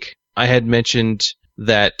last week I had mentioned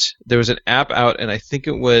that there was an app out, and I think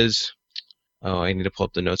it was. Oh, I need to pull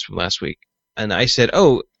up the notes from last week. And I said,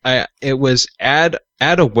 it was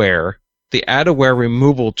AdAware. The AdAware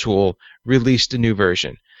removal tool released a new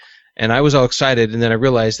version, and I was all excited. And then I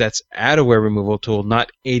realized that's AdAware removal tool,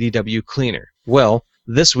 not ADW Cleaner. Well,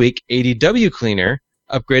 this week ADW Cleaner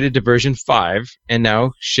upgraded to version 5 and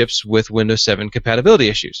now ships with Windows 7 compatibility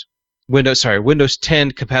issues. Windows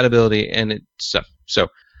 10 compatibility and stuff. So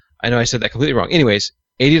I know I said that completely wrong. Anyways,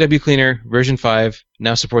 ADW Cleaner version 5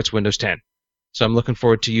 now supports Windows 10. So I'm looking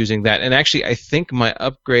forward to using that. And actually, I think my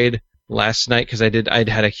upgrade last night, because I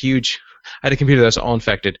had a computer that was all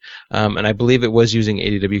infected, and I believe it was using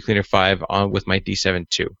ADW Cleaner 5 on with my D7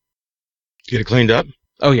 too. Get it cleaned up?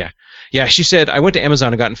 Oh yeah. Yeah, she said I went to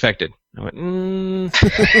Amazon and got infected. I went,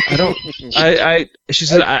 I don't. She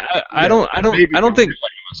said I don't think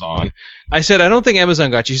Amazon. I said I don't think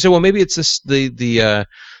Amazon got you. She said, well, maybe it's the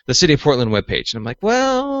City of Portland webpage. And I'm like,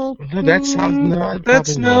 well, that's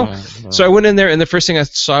no. So I went in there, and the first thing I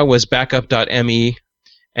saw was backup.me,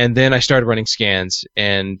 and then I started running scans,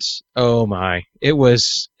 and oh my, it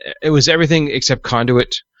was everything except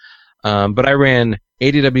Conduit. But I ran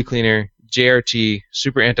ADW Cleaner, JRT,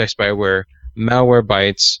 Super Anti-Spyware,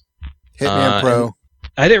 Malwarebytes, Hitman Pro.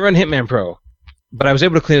 I didn't run Hitman Pro, but I was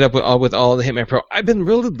able to clean it up with all the Hitman Pro. I've been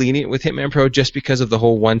really lenient with Hitman Pro just because of the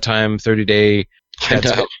whole one-time 30-day.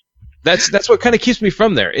 That's what kind of keeps me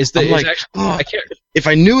from there. I can't. If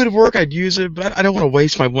I knew it'd work, I'd use it, but I don't want to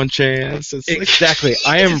waste my one chance. Exactly.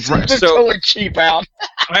 I am so totally cheap out.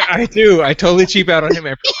 I do. I totally cheap out on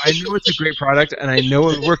Hitman Pro. I know it's a great product, and I know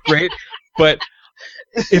it would work great, but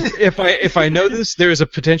if I know there is a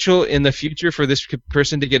potential in the future for this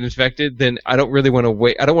person to get infected, then I don't really want to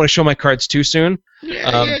wait. I don't want to show my cards too soon.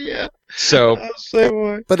 Yeah. So,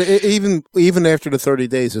 but even after the 30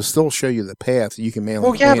 days, it'll still show you the path you can manually.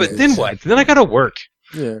 Well, yeah, but then what? Then I gotta work.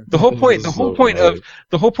 Yeah. The whole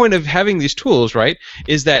point of having these tools, right,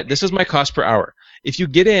 is that this is my cost per hour. If you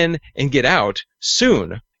get in and get out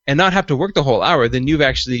soon and not have to work the whole hour, then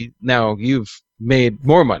you've made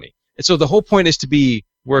more money. And so the whole point is to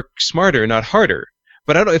work smarter, not harder.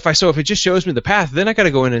 But if it just shows me the path, then I got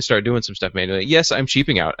to go in and start doing some stuff manually. Yes, I'm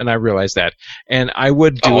cheaping out, and I realize that. And I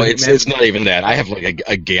would do it. It's not even that. I have like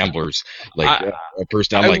a gambler's a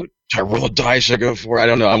person. I'm like Should I roll a dice? Should I go for it? I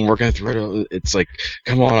don't know. I'm working through it. It's like,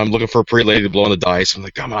 come on, I'm looking for a pretty lady to blow on the dice. I'm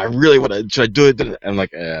like, come on, I really want to. Should I do it? And I'm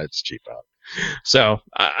like, it's cheap out. So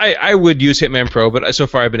I would use Hitman Pro, but so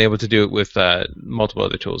far I've been able to do it with multiple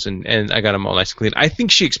other tools, and I got them all nice and clean. I think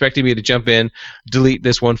she expected me to jump in, delete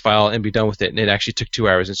this one file, and be done with it, and it actually took 2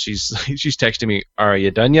 hours. And she's texting me, "Are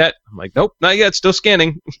you done yet?" I'm like, "Nope, not yet. Still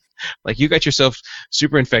scanning." Like, you got yourself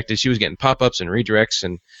super infected. She was getting pop-ups and redirects,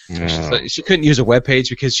 and she couldn't use a web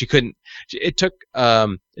page because she couldn't. It took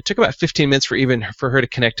about 15 minutes for her to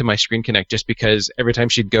connect to my Screen Connect, just because every time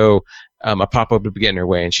she'd go, a pop-up would get in her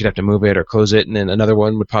way, and she'd have to move it or close it, and then another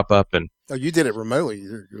one would pop up. And you did it remotely.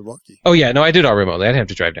 You're lucky. Oh yeah, no, I did all remotely. I didn't have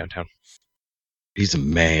to drive downtown. He's a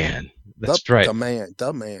man. That's right. The man.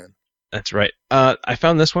 That's right. I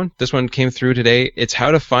found this one. This one came through today. It's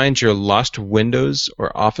how to find your lost Windows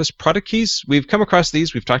or Office product keys. We've come across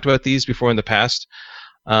these. We've talked about these before in the past.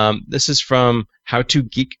 This is from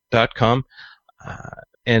howtogeek.com,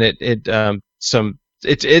 and it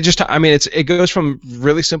goes from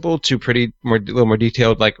really simple to a little more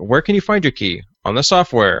detailed. Like, where can you find your key? On the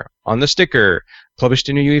software, on the sticker, published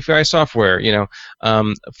in your UEFI software.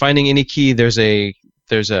 Finding any key. There's a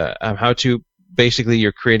how to. Basically,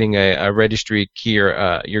 you're creating a registry key,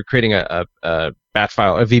 or you're creating a BAT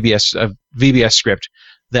file, a VBS script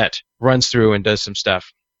that runs through and does some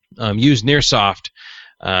stuff. Use Nearsoft.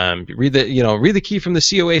 Read the key from the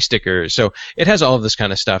COA sticker. So it has all of this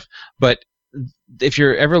kind of stuff. But if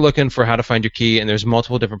you're ever looking for how to find your key, and there's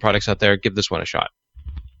multiple different products out there, give this one a shot.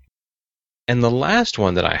 And the last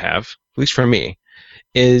one that I have, at least for me,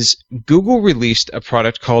 is Google released a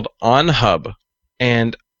product called OnHub,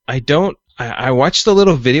 and I watched a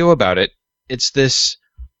little video about it. It's this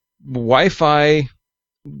Wi-Fi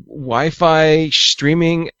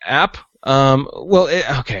streaming app.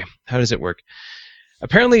 Okay. How does it work?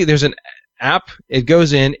 Apparently, there's an app. It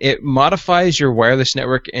goes in. It modifies your wireless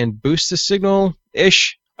network and boosts the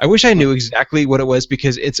signal-ish. I wish I knew exactly what it was,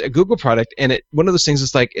 because it's a Google product, and one of those things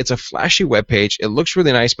is like, it's a flashy web page. It looks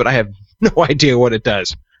really nice, but I have no idea what it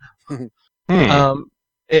does.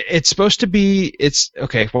 It's supposed to be. It's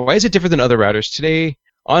okay. Why is it different than other routers today?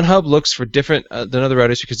 OnHub looks for different than other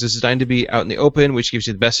routers because it's designed to be out in the open, which gives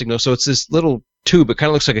you the best signal. So it's this little tube. It kind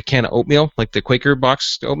of looks like a can of oatmeal, like the Quaker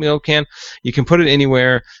box oatmeal can. You can put it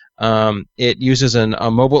anywhere. It uses a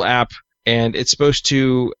mobile app, and it's supposed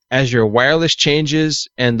to, as your wireless changes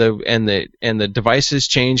and the devices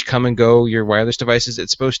change, come and go, your wireless devices,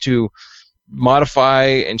 it's supposed to modify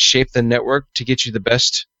and shape the network to get you the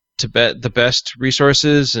best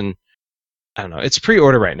resources. And I don't know, it's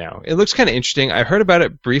pre-order right now. It looks kind of interesting. I heard about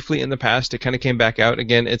it briefly in the past. It kind of came back out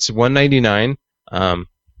again. It's $199. I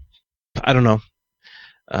don't know.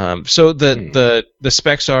 So the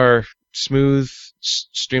specs are smooth,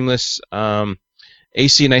 streamless,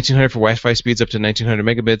 AC 1900 for Wi-Fi speeds up to 1900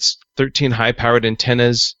 megabits, 13 high-powered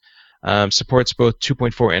antennas, supports both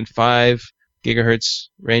 2.4 and 5 gigahertz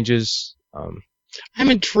ranges. I'm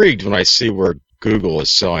intrigued when I see where Google is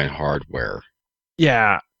selling hardware.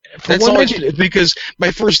 Yeah, that's all because my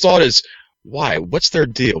first thought is, why? What's their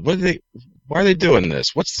deal? Why are they doing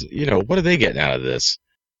this? What are they getting out of this?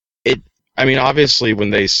 Obviously when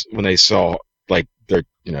they sell like their,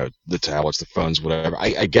 the tablets, the phones, whatever,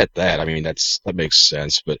 I get that. I mean, that makes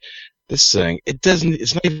sense. But this thing,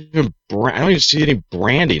 it's not even I don't even see any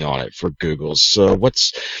branding on it for Google. So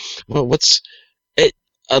what's it?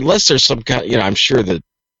 Unless there's some kind, I'm sure that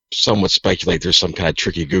some would speculate there's some kind of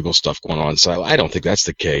tricky Google stuff going on. So I don't think that's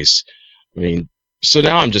the case. I mean, so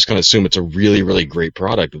now I'm just going to assume it's a really, really great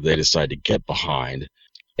product that they decide to get behind,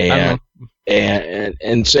 and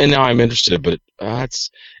now I'm interested. But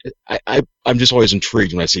I'm just always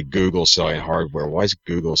intrigued when I see Google selling hardware. Why is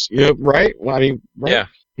Google? Right? Well, right? Yeah.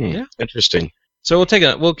 Yeah. Interesting. So I'm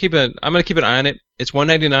going to keep an eye on it. It's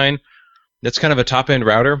 $199. That's kind of a top end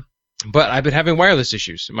router, but I've been having wireless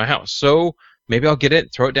issues in my house, so maybe I'll get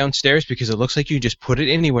it, throw it downstairs, because it looks like you just put it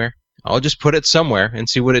anywhere. I'll just put it somewhere and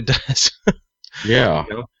see what it does. Yeah.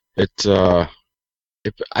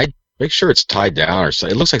 I make sure it's tied down or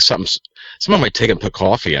something. It looks like someone might take it and put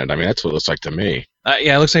coffee in it. I mean, that's what it looks like to me.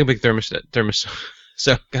 Yeah, it looks like a big thermos.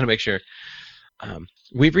 So gotta make sure.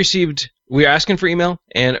 We're asking for email,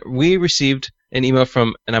 and we received an email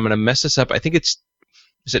from, and I'm gonna mess this up. I think is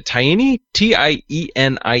it Tienie?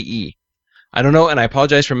 Tienie. I don't know, and I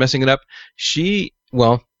apologize for messing it up. It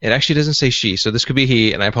actually doesn't say she, so this could be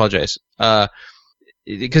he, and I apologize.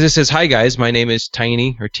 Because it says, "Hi guys, my name is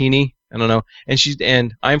Tienie or Teeny, I don't know,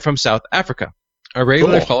 and I'm from South Africa. A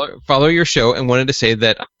regular follow your show and wanted to say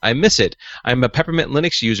that I miss it. I'm a Peppermint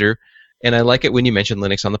Linux user, and I like it when you mention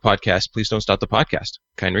Linux on the podcast. Please don't stop the podcast.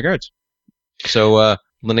 Kind regards." So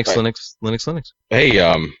Linux, Right. Linux. Hey,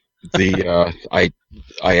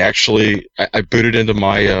 I actually booted into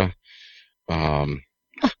my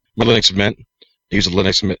my Linux Mint. I used my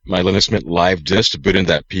Linux Mint live disk to boot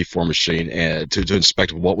into that P4 machine and to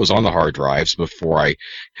inspect what was on the hard drives before I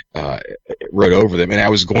wrote over them. And I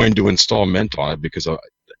was going to install Mint on it because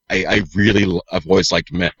I've always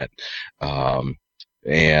liked Mint.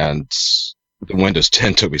 And the Windows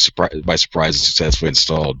 10 took me by surprise and successfully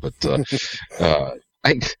installed. But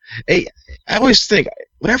I always think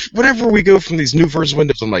whenever we go from these new versions of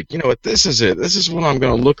Windows, I'm like, you know what, this is it. This is when I'm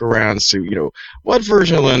going to look around and see, you know, what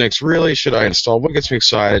version of Linux really should I install? What gets me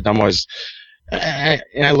excited? I'm always, and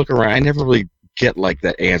I look around. I never really get like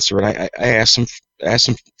that answer. And I ask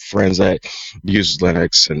some friends that use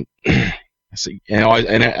Linux, and I see, and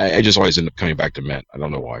I just always end up coming back to Mint. I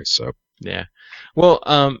don't know why. So yeah.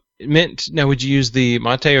 Well, Mint. Now, would you use the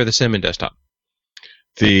Mate or the Cinnamon desktop?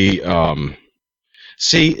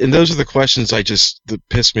 See, and those are the questions that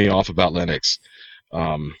piss me off about Linux.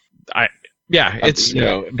 It's you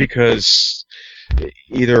know, because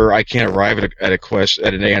either I can't arrive at a question,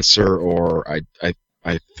 at an answer, or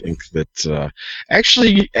I think that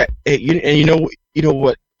actually, and you know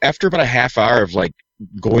what? After about a half hour of like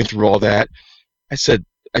going through all that, I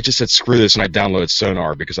just said screw this, and I downloaded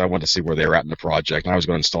Sonar because I wanted to see where they were at in the project, and I was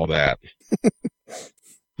going to install that.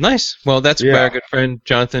 Nice. Well, that's by our good friend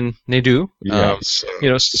Jonathan Nadeau.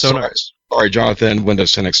 Sonar. Sorry, Jonathan.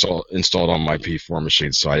 Windows 10 installed on my P4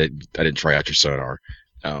 machine, so I didn't try out your Sonar.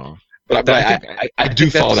 Oh, but I do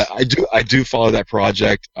follow that. I do follow that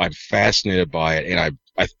project. I'm fascinated by it, and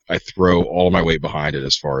I throw all my weight behind it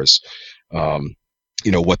as far as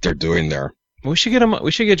what they're doing there. We should get him.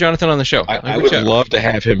 We should get Jonathan on the show. I would love to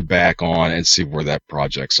have him back on and see where that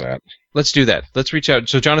project's at. Let's do that. Let's reach out.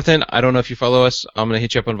 So, Jonathan, I don't know if you follow us. I'm going to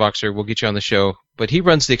hit you up on Voxer. We'll get you on the show. But he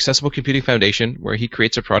runs the Accessible Computing Foundation, where he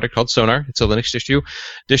creates a product called Sonar. It's a Linux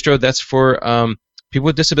distro that's for people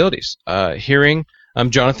with disabilities. Hearing.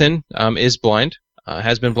 Jonathan is blind.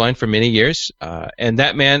 Has been blind for many years. And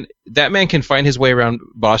that man can find his way around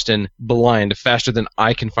Boston blind faster than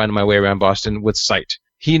I can find my way around Boston with sight.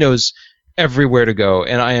 He knows everywhere to go,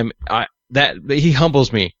 and he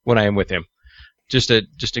humbles me when I am with him. Just a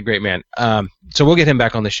great man. So we'll get him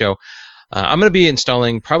back on the show. I'm going to be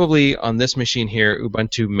installing probably on this machine here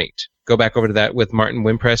Ubuntu Mate. Go back over to that with Martin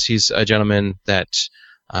Wimpress. He's a gentleman that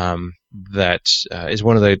is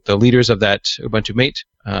one of the leaders of that Ubuntu Mate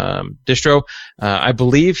distro. I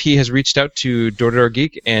believe he has reached out to Door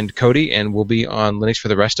Geek and Cody, and will be on Linux for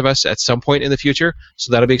the rest of us at some point in the future.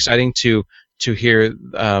 So that'll be exciting to hear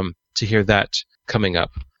that coming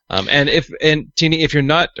up. Teeny, if you're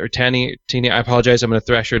not, or Teeny, I apologize, I'm going to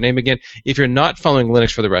thrash your name again. If you're not following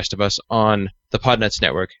Linux for the rest of us on the Podnuts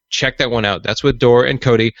Network, check that one out. That's with Dor and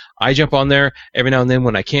Cody. I jump on there every now and then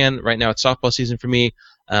when I can. Right now it's softball season for me,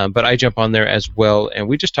 but I jump on there as well, and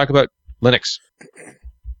we just talk about Linux.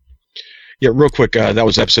 Yeah, real quick, that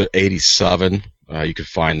was episode 87. You can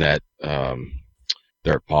find that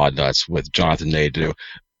there at Podnuts with Jonathan Nadeau.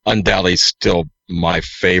 Undoubtedly still my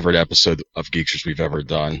favorite episode of Geeksters we've ever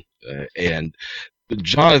done. And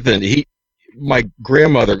Jonathan, my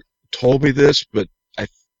grandmother told me this, but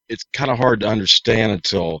it's kind of hard to understand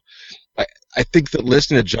until I think that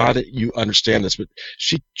listening to Jonathan, you understand this. But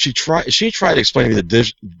she tried to explain to me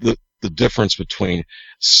the difference between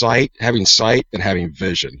having sight and having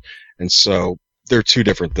vision. And so they're two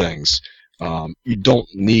different things. You don't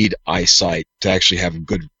need eyesight to actually have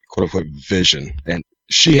good quote unquote vision, and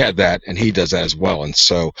she had that, and he does that as well. And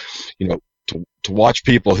so, to watch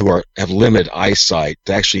people who have limited eyesight,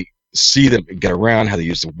 to actually see them get around, how they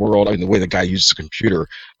use the world, the way the guy uses a computer,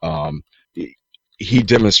 he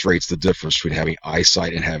demonstrates the difference between having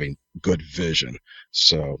eyesight and having good vision.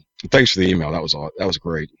 So, thanks for the email. That was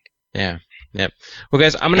great. Yeah. Yep. Well,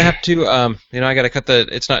 guys, I'm gonna have to. I got to cut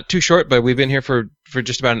it's not too short, but we've been here for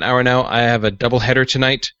just about an hour now. I have a double header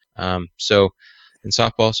tonight. In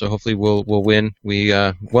softball, so hopefully we'll win. We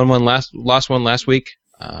won lost one last week,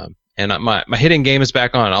 and my hitting game is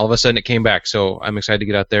back on. All of a sudden, it came back, so I'm excited to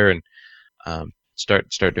get out there and start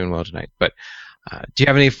doing well tonight. But do you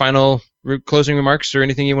have any final closing remarks or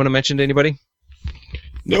anything you want to mention to anybody?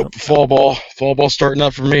 Nope. Fall ball starting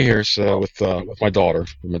up for me here. So with my daughter.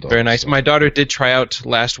 Very nice. So. My daughter did try out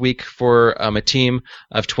last week for a team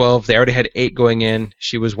of 12. They already had 8 going in.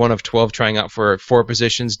 She was one of 12 trying out for 4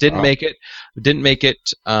 positions. Didn't make it.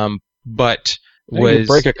 But was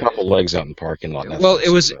break a couple legs out in the parking lot. Well, it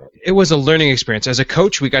was a learning experience. As a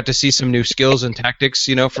coach, we got to see some new skills and tactics,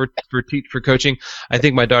 for coaching. I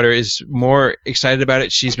think my daughter is more excited about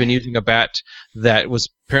it. She's been using a bat that was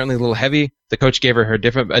apparently a little heavy. The coach gave her a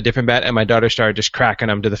different bat, and my daughter started just cracking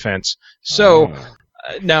them to the fence. So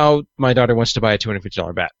now my daughter wants to buy a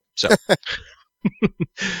 $250 bat. So.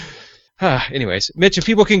 Anyways, Mitch, if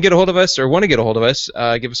people can get a hold of us or want to get a hold of us,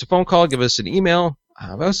 give us a phone call, give us an email.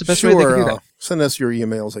 What was the best way they can do that? Send us your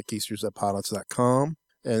emails at geeksters@podnuts.com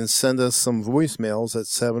and send us some voicemails at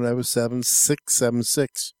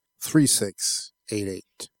 707-676-3688.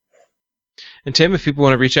 And Tim, if people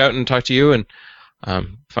want to reach out and talk to you and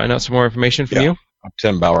find out some more information from you? I'm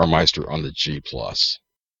Tim Bauermeister on the G+.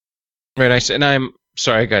 Very nice. And I'm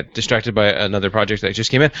sorry, I got distracted by another project that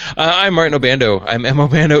just came in. I'm Martin Obando. I'm M.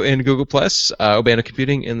 Obando in Google+, Obando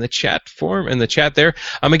Computing in the chat form, in the chat there.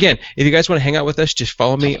 Again, if you guys want to hang out with us, just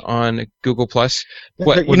follow me on Google+. There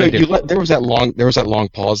was that long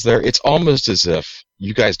pause there. It's almost as if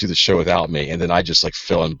you guys do the show without me, and then I just like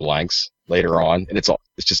fill in blanks later on, and it's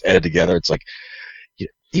just edited together. It's like,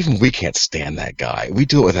 even we can't stand that guy. We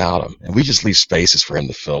do it without him, and we just leave spaces for him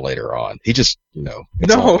to fill later on. He just, No.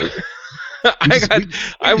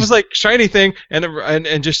 I was like shiny thing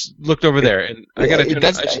and just looked over there and I got to.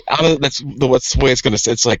 That's the way it's going to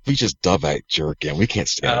say. It's like we just dub that jerk and we can't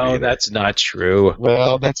stand. Oh, that's not true.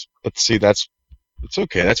 Well, it's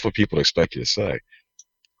okay. That's what people expect you to say.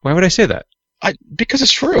 Why would I say that? Because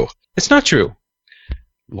it's true. It's not true.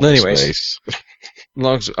 Anyways.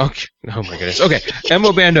 Okay. Oh my goodness. Okay, M.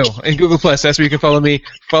 Obando in Google+. That's where you can follow me.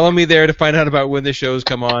 Follow me there to find out about when the shows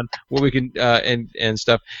come on, what we can and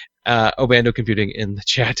stuff. Obando Computing in the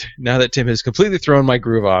chat. Now that Tim has completely thrown my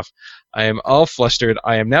groove off, I am all flustered.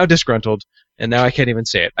 I am now disgruntled, and now I can't even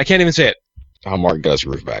say it. How Mark got his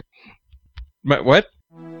groove back. What?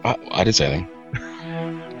 I didn't say anything.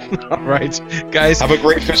 All right, guys. Have a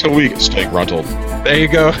great fiscal week. Stay gruntled. There you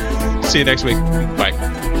go. See you next week.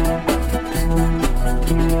 Bye.